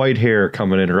ton of white hair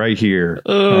coming in right here.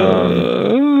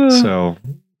 So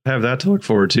have that to look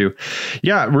forward to.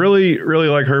 Yeah, really, really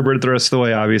like Herbert the rest of the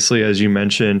way, obviously, as you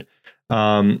mentioned.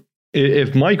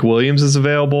 If Mike Williams is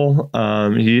available,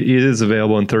 he is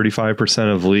available in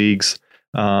 35% of leagues.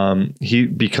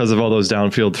 Because of all those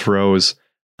downfield throws,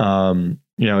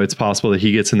 it's possible that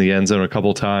he gets in the end zone a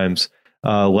couple times.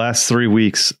 Last 3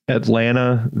 weeks,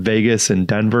 Atlanta, Vegas, and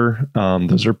Denver.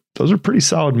 Those are pretty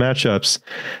solid matchups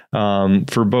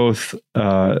for both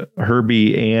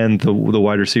Herbie and the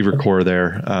wide receiver core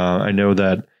there. I know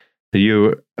that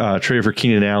you traded for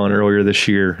Keenan Allen earlier this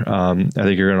year. I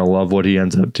think you're going to love what he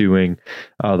ends up doing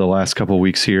the last couple of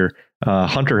weeks here.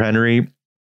 Hunter Henry,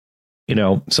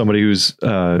 somebody who's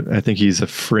I think he's a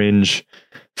fringe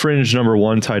number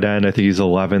 1 tight end. I think he's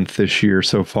 11th this year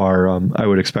so far. I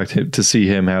would expect to see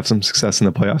him have some success in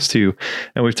the playoffs too.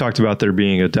 And we've talked about there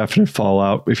being a definite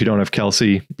fallout. If you don't have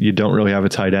Kelsey, you don't really have a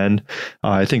tight end.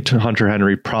 I think Hunter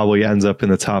Henry probably ends up in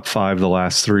the top 5 the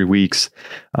last 3 weeks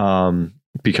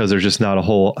because there's just not a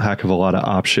whole heck of a lot of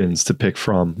options to pick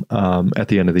from at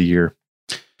the end of the year.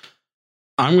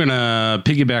 I'm going to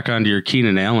piggyback onto your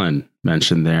Keenan Allen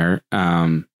mention there.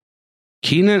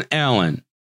 Keenan Allen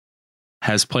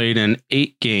has played in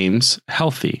 8 games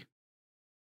healthy.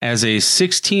 As a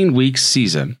 16-week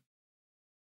season,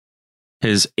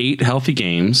 his 8 healthy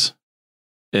games,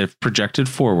 if projected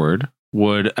forward,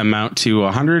 would amount to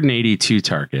 182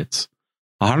 targets,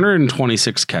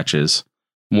 126 catches,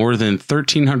 more than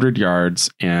 1,300 yards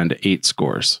and 8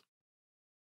 scores.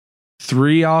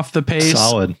 3 off the pace.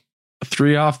 Solid.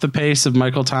 3 off the pace of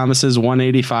Michael Thomas's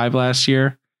 185 last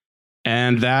year.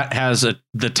 And that has the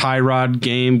Tyrod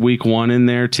game week 1 in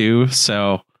there too.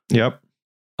 So, yep.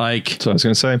 Like, that's what I was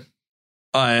going to say.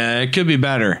 It could be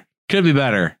better. Could be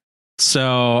better.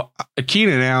 So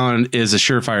Keenan Allen is a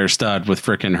surefire stud with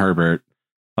frickin' Herbert.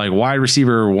 Like wide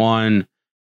receiver 1,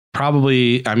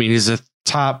 probably. I mean, he's a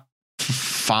top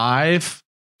 5,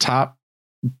 definite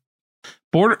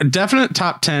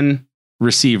top 10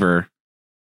 receiver,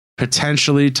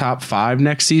 potentially top 5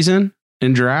 next season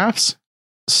in drafts.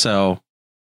 So,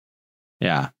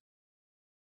 yeah,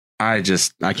 I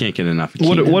can't get enough.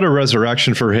 What a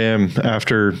resurrection for him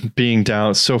after being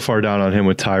down so far down on him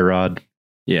with Tyrod.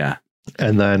 Yeah.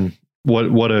 And then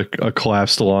what a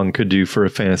collapsed along could do for a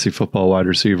fantasy football wide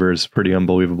receiver is pretty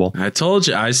unbelievable. I told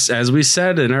you, as we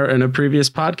said in a previous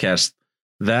podcast,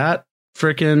 that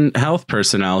freaking health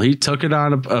personnel, he took it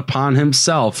upon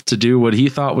himself to do what he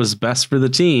thought was best for the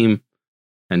team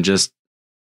and just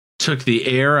took the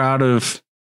air out of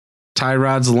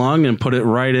Tyrod's lung and put it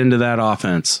right into that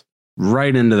offense.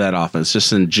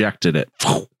 Just injected it.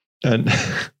 And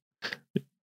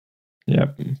yeah,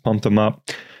 pumped them up.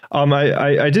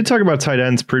 I did talk about tight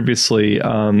ends previously.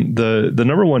 The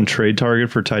number 1 trade target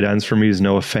for tight ends for me is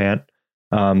Noah Fant.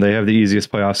 They have the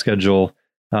easiest playoff schedule.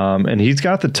 And he's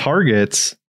got the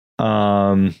targets,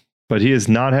 but he has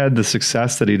not had the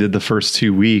success that he did the first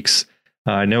 2 weeks.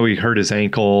 I know he hurt his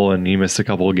ankle and he missed a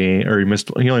couple of games, or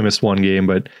he only missed 1 game,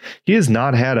 but he has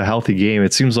not had a healthy game.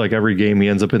 It seems like every game he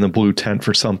ends up in the blue tent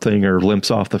for something, or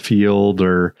limps off the field,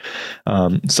 or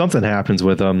something happens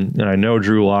with him. And I know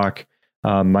Drew Lock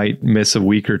might miss a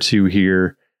week or 2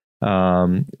 here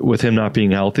with him not being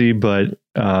healthy, but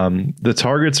the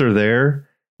targets are there.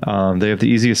 They have the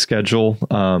easiest schedule.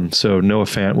 So Noah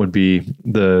Fant would be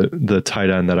the tight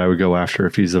end that I would go after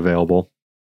if he's available.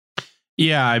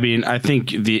 Yeah, I mean, I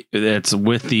think it's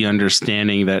with the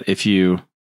understanding that if you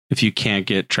can't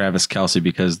get Travis Kelce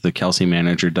because the Kelce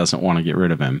manager doesn't want to get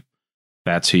rid of him,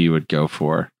 that's who you would go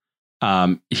for.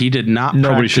 He did not.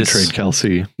 Nobody should trade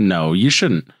Kelce. No, you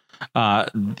shouldn't.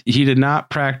 He did not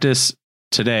practice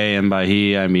today, and by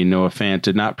he, I mean Noah Fant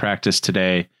did not practice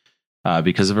today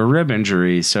because of a rib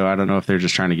injury. So I don't know if they're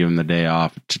just trying to give him the day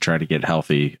off to try to get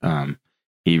healthy.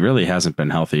 He really hasn't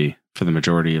been healthy for the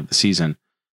majority of the season.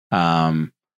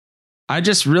 I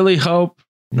just really hope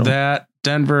that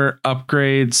Denver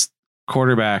upgrades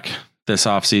quarterback this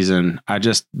offseason.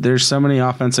 There's so many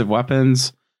offensive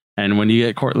weapons, and when you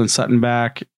get Cortland Sutton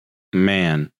back,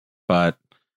 man, but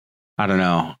I don't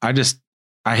know. I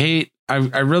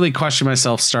really question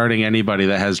myself starting anybody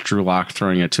that has Drew Lock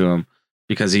throwing it to him,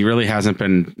 because he really hasn't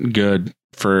been good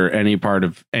for any part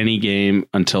of any game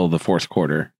until the 4th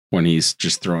quarter when he's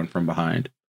just throwing from behind.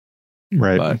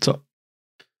 Right. But,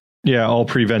 yeah, all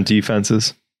prevent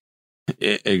defenses.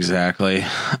 Exactly.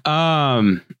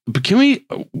 But can we,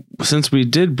 since we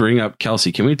did bring up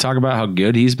Kelce, can we talk about how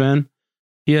good he's been?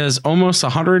 He has almost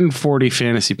 140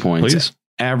 fantasy points, please,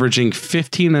 averaging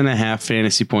 15.5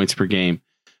 fantasy points per game.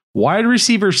 Wide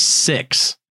receiver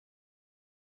 6.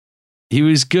 He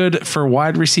was good for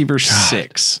wide receiver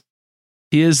 6.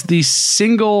 He is the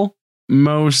single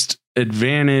most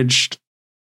advantaged.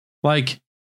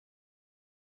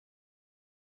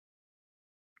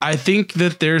 I think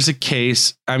that there's a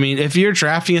case. I mean, if you're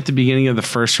drafting at the beginning of the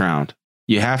 1st round,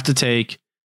 you have to take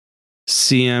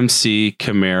CMC,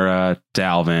 Kamara,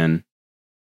 Dalvin.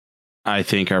 I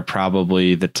think are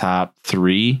probably the top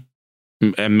 3,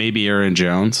 and maybe Aaron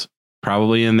Jones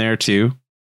probably in there too.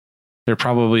 They're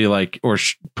probably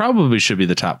probably should be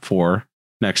the top 4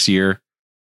 next year.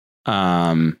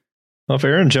 Well, if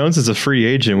Aaron Jones is a free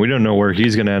agent, we don't know where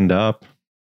he's going to end up.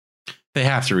 They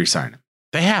have to re-sign him.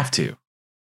 They have to.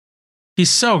 He's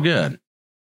so good.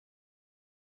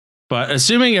 But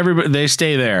assuming they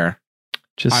stay there,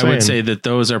 I would say that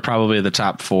those are probably the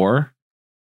top 4.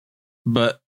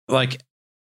 But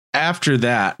after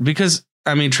that, because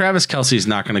I mean, Travis Kelce is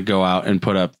not going to go out and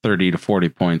put up 30 to 40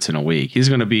 points in a week. He's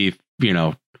going to be,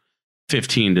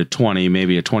 15 to 20,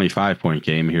 maybe a 25 point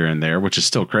game here and there, which is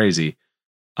still crazy.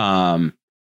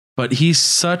 But he's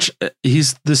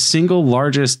the single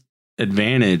largest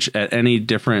advantage at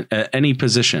any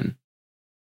position.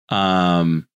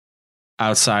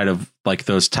 Outside of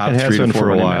those top 3 to 4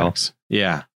 running backs.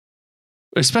 Yeah.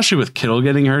 Especially with Kittle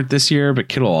getting hurt this year, but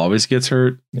Kittle always gets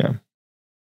hurt. Yeah.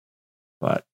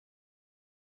 But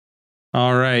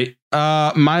all right.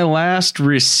 My last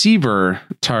receiver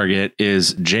target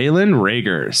is Jalen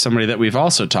Reagor, somebody that we've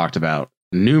also talked about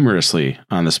numerously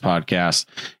on this podcast.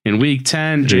 In week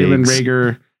 10, Jalen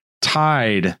Reagor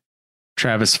tied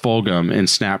Travis Fulgham in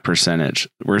snap percentage.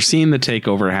 We're seeing the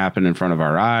takeover happen in front of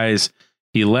our eyes.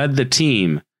 He led the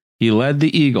team. He led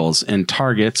the Eagles in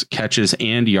targets, catches,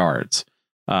 and yards.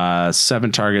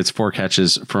 7 targets, 4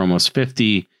 catches for almost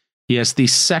 50. He has the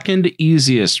second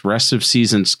easiest rest of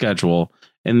season schedule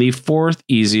and the 4th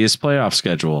easiest playoff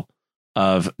schedule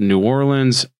of New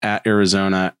Orleans, at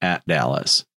Arizona, at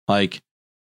Dallas. Like,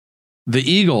 the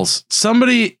Eagles,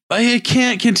 it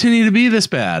can't continue to be this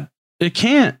bad. It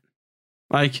can't.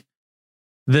 Like,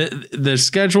 the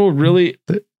schedule really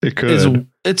it could.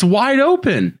 It's wide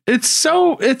open. It's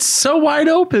so wide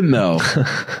open though.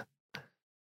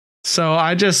 So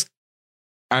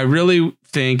I really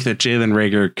think that Jalen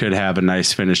Reagor could have a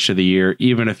nice finish to the year,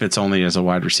 even if it's only as a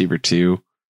wide receiver 2.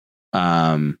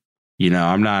 I'm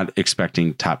not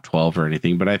expecting top 12 or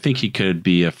anything, but I think he could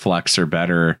be a flex or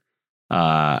better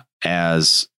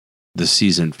as the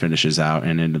season finishes out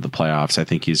and into the playoffs. I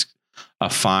think he's a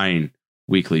fine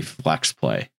weekly flex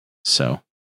play. So,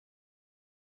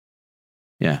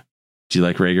 yeah. Do you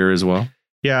like Reagor as well?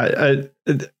 Yeah.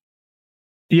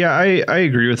 I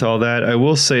agree with all that. I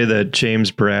will say that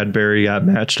James Bradbury got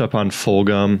matched up on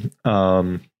Fulgham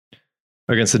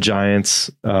against the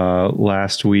Giants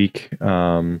last week.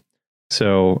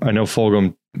 So I know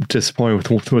Fulgham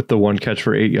disappointed with the 1 catch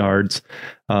for 8 yards.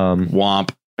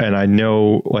 Womp. And I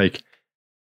know, like,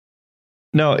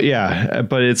 no, yeah,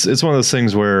 but it's one of those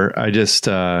things where I just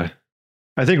I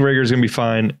think Reagor's gonna be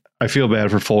fine. I feel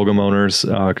bad for Fulgham owners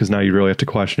because now you really have to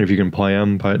question if you can play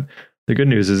him. But the good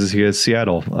news is he has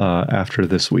Seattle after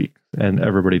this week, and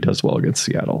everybody does well against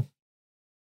Seattle.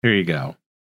 There you go.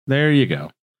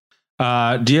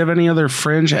 Do you have any other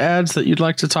fringe ads that you'd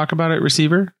like to talk about at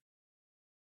receiver?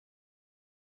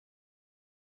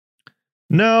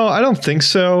 No, I don't think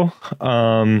so.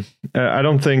 I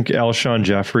don't think Alshon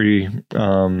Jeffrey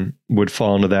would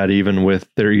fall into that, even with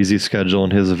their easy schedule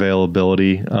and his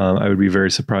availability. I would be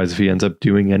very surprised if he ends up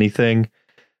doing anything.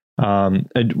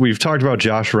 And we've talked about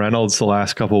Josh Reynolds the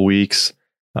last couple of weeks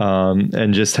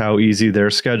and just how easy their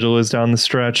schedule is down the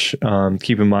stretch.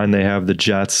 Keep in mind they have the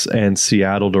Jets and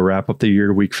Seattle to wrap up the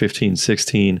year, week 15,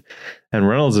 16. And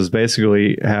Reynolds has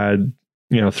basically had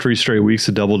 3 straight weeks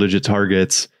of double-digit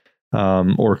targets.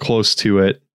 Or close to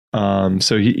it.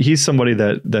 So he's somebody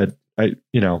that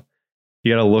you got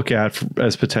to look at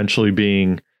as potentially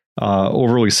being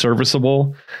overly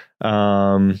serviceable. He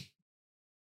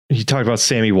talked about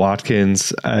Sammy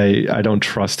Watkins. I don't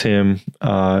trust him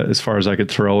as far as I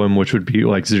could throw him, which would be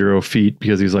like 0 feet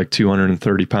because he's like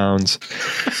 230 pounds.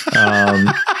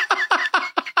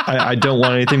 I don't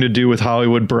want anything to do with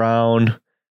Hollywood Brown.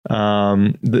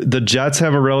 The Jets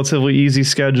have a relatively easy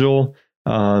schedule.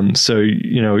 So,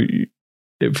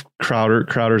 if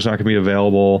Crowder's not gonna be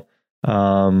available.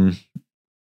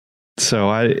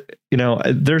 So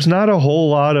there's not a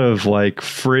whole lot of like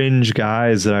fringe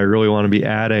guys that I really want to be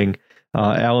adding.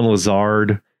 Alan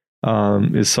Lazard,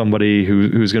 is somebody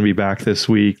who's going to be back this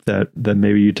week that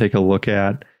maybe you take a look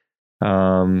at.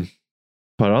 But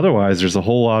otherwise there's a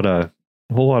whole lot of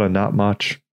not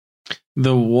much.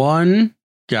 The one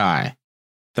guy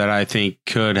that I think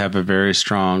could have a very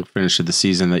strong finish of the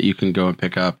season that you can go and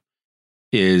pick up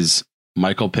is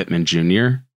Michael Pittman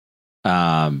Jr.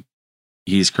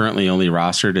 He's currently only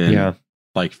rostered in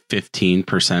like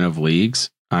 15% of leagues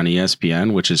on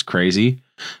ESPN, which is crazy.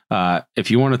 If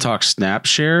you want to talk snap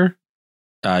share,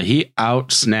 he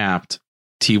out-snapped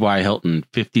T.Y. Hilton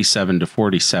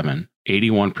 57-47,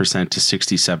 81% to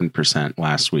 67%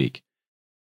 last week.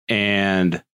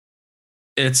 And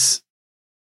it's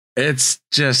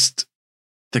just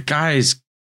the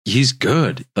he's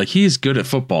good. Like, he's good at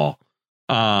football.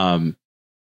 And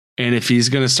if he's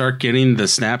going to start getting the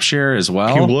snap share as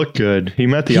well, he looked good. He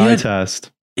met the eye test.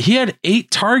 He had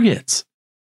 8 targets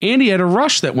and he had a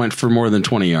rush that went for more than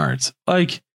 20 yards.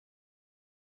 Like,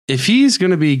 if he's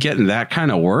going to be getting that kind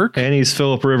of work, and he's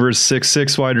Phillip Rivers'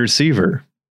 6'6" wide receiver.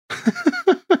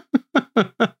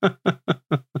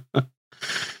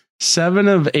 7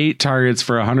 of 8 targets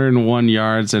for 101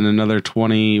 yards and another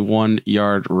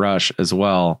 21-yard rush as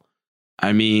well.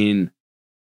 I mean,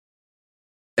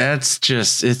 it's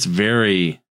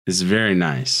very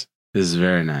nice. This is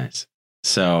very nice.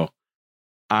 So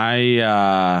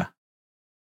I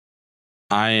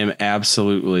am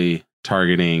absolutely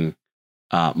targeting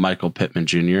Michael Pittman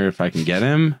Jr. if I can get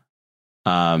him.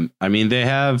 I mean, they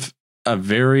have a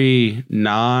very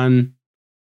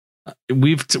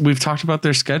we've talked about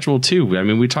their schedule too. I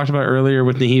mean, we talked about earlier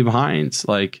with Nyheim Hines,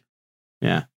 like,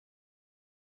 yeah.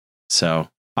 So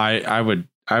I would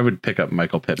would pick up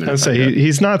Michael Pittman. I say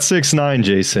he's not 6'9",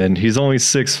 Jason. He's only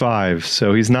 6'5",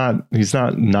 so he's not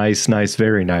nice,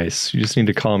 very nice. You just need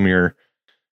to calm your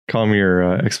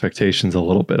expectations a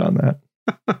little bit on that.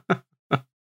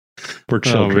 We're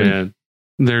children. Oh, man.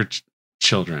 They're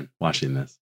children watching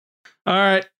this. All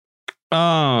right.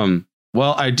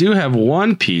 Well, I do have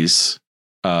one piece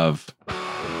of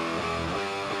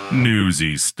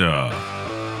newsy stuff.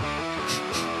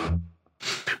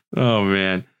 Oh,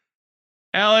 man.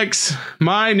 Alex,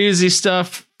 my newsy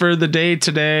stuff for the day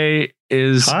today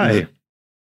is that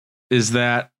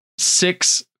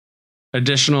 6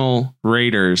 additional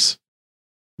Raiders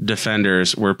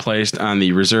defenders were placed on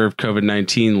the reserve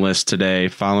COVID-19 list today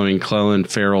following Clelin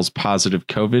Ferrell's positive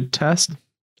COVID test,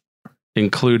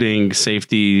 including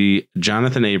safety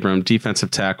Jonathan Abram,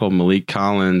 defensive tackle Malik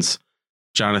Collins,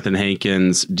 Jonathan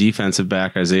Hankins, defensive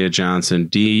back Isaiah Johnson,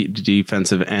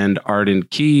 defensive end Arden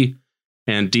Key,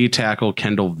 and D tackle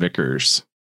Kendall Vickers.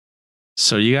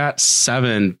 So you got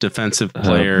 7 defensive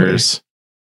players,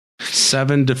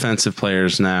 7 defensive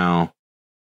players now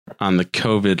on the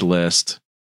COVID list.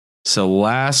 So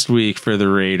last week for the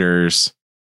Raiders,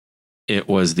 it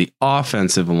was the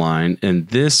offensive line, and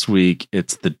this week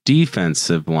it's the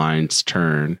defensive line's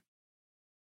turn.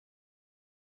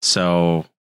 So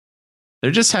they're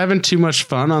just having too much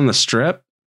fun on the strip.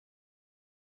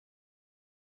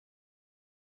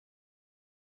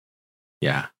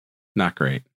 Yeah, not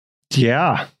great.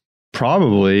 Yeah,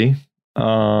 probably.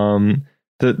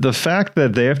 The fact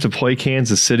that they have to play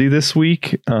Kansas City this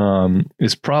week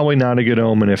is probably not a good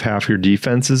omen if half your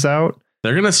defense is out.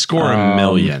 They're going to score a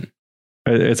million.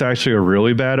 It's actually a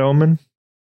really bad omen.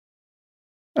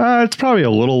 It's probably a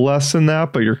little less than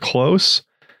that, but you're close.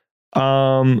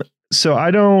 So I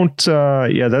don't,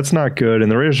 that's not good.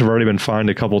 And the Raiders have already been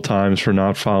fined a couple times for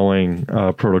not following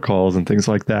protocols and things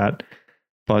like that.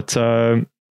 But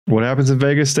what happens in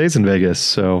Vegas stays in Vegas.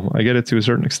 So I get it to a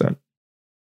certain extent.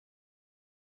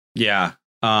 Yeah.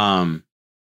 The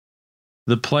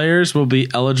players will be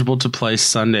eligible to play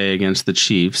Sunday against the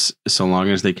Chiefs so long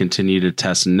as they continue to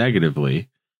test negatively.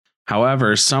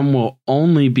 However, some will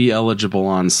only be eligible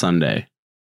on Sunday.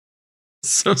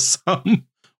 So some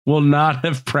will not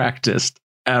have practiced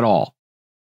at all.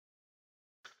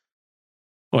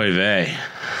 Oy vey.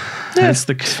 It's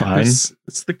the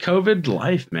COVID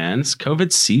life, man. It's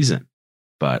COVID season.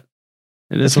 But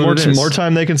it is more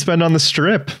time they can spend on the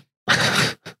strip.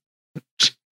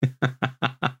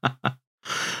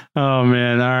 Oh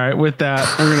man. All right. With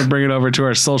that, we're going to bring it over to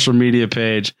our social media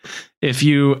page. If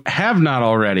you have not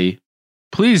already,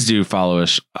 please do follow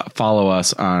us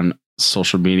on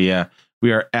social media.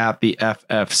 We are at the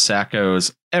FF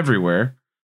Sackos everywhere.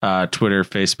 Twitter,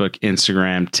 Facebook,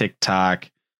 Instagram, TikTok.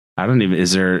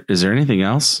 Is there anything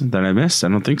else that I missed? I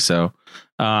don't think so.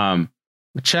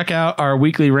 Check out our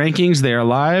weekly rankings. They are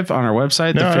live on our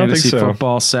website,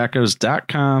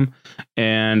 thefantasyfootballsackos.com.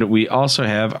 And we also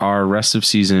have our rest of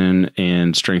season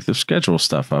and strength of schedule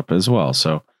stuff up as well.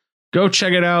 So go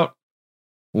check it out.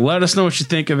 Let us know what you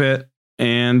think of it.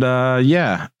 And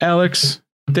Alex,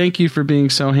 thank you for being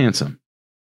so handsome.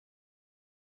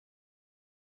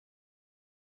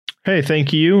 Hey,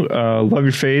 thank you. Love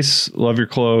your face, love your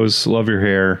clothes, love your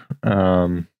hair,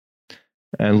 and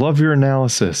love your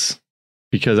analysis.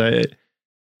 Because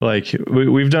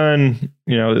we've done,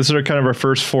 this is kind of our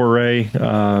first foray.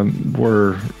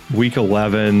 We're week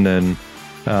 11 and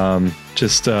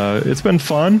it's been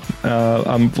fun.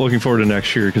 I'm looking forward to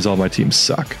next year because all my teams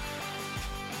suck.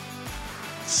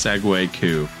 Segway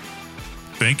coup.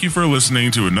 Thank you for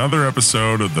listening to another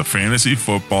episode of the Fantasy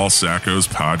Football Sackos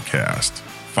podcast.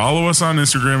 Follow us on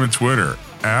Instagram and Twitter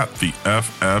at the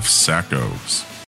FF Sackos.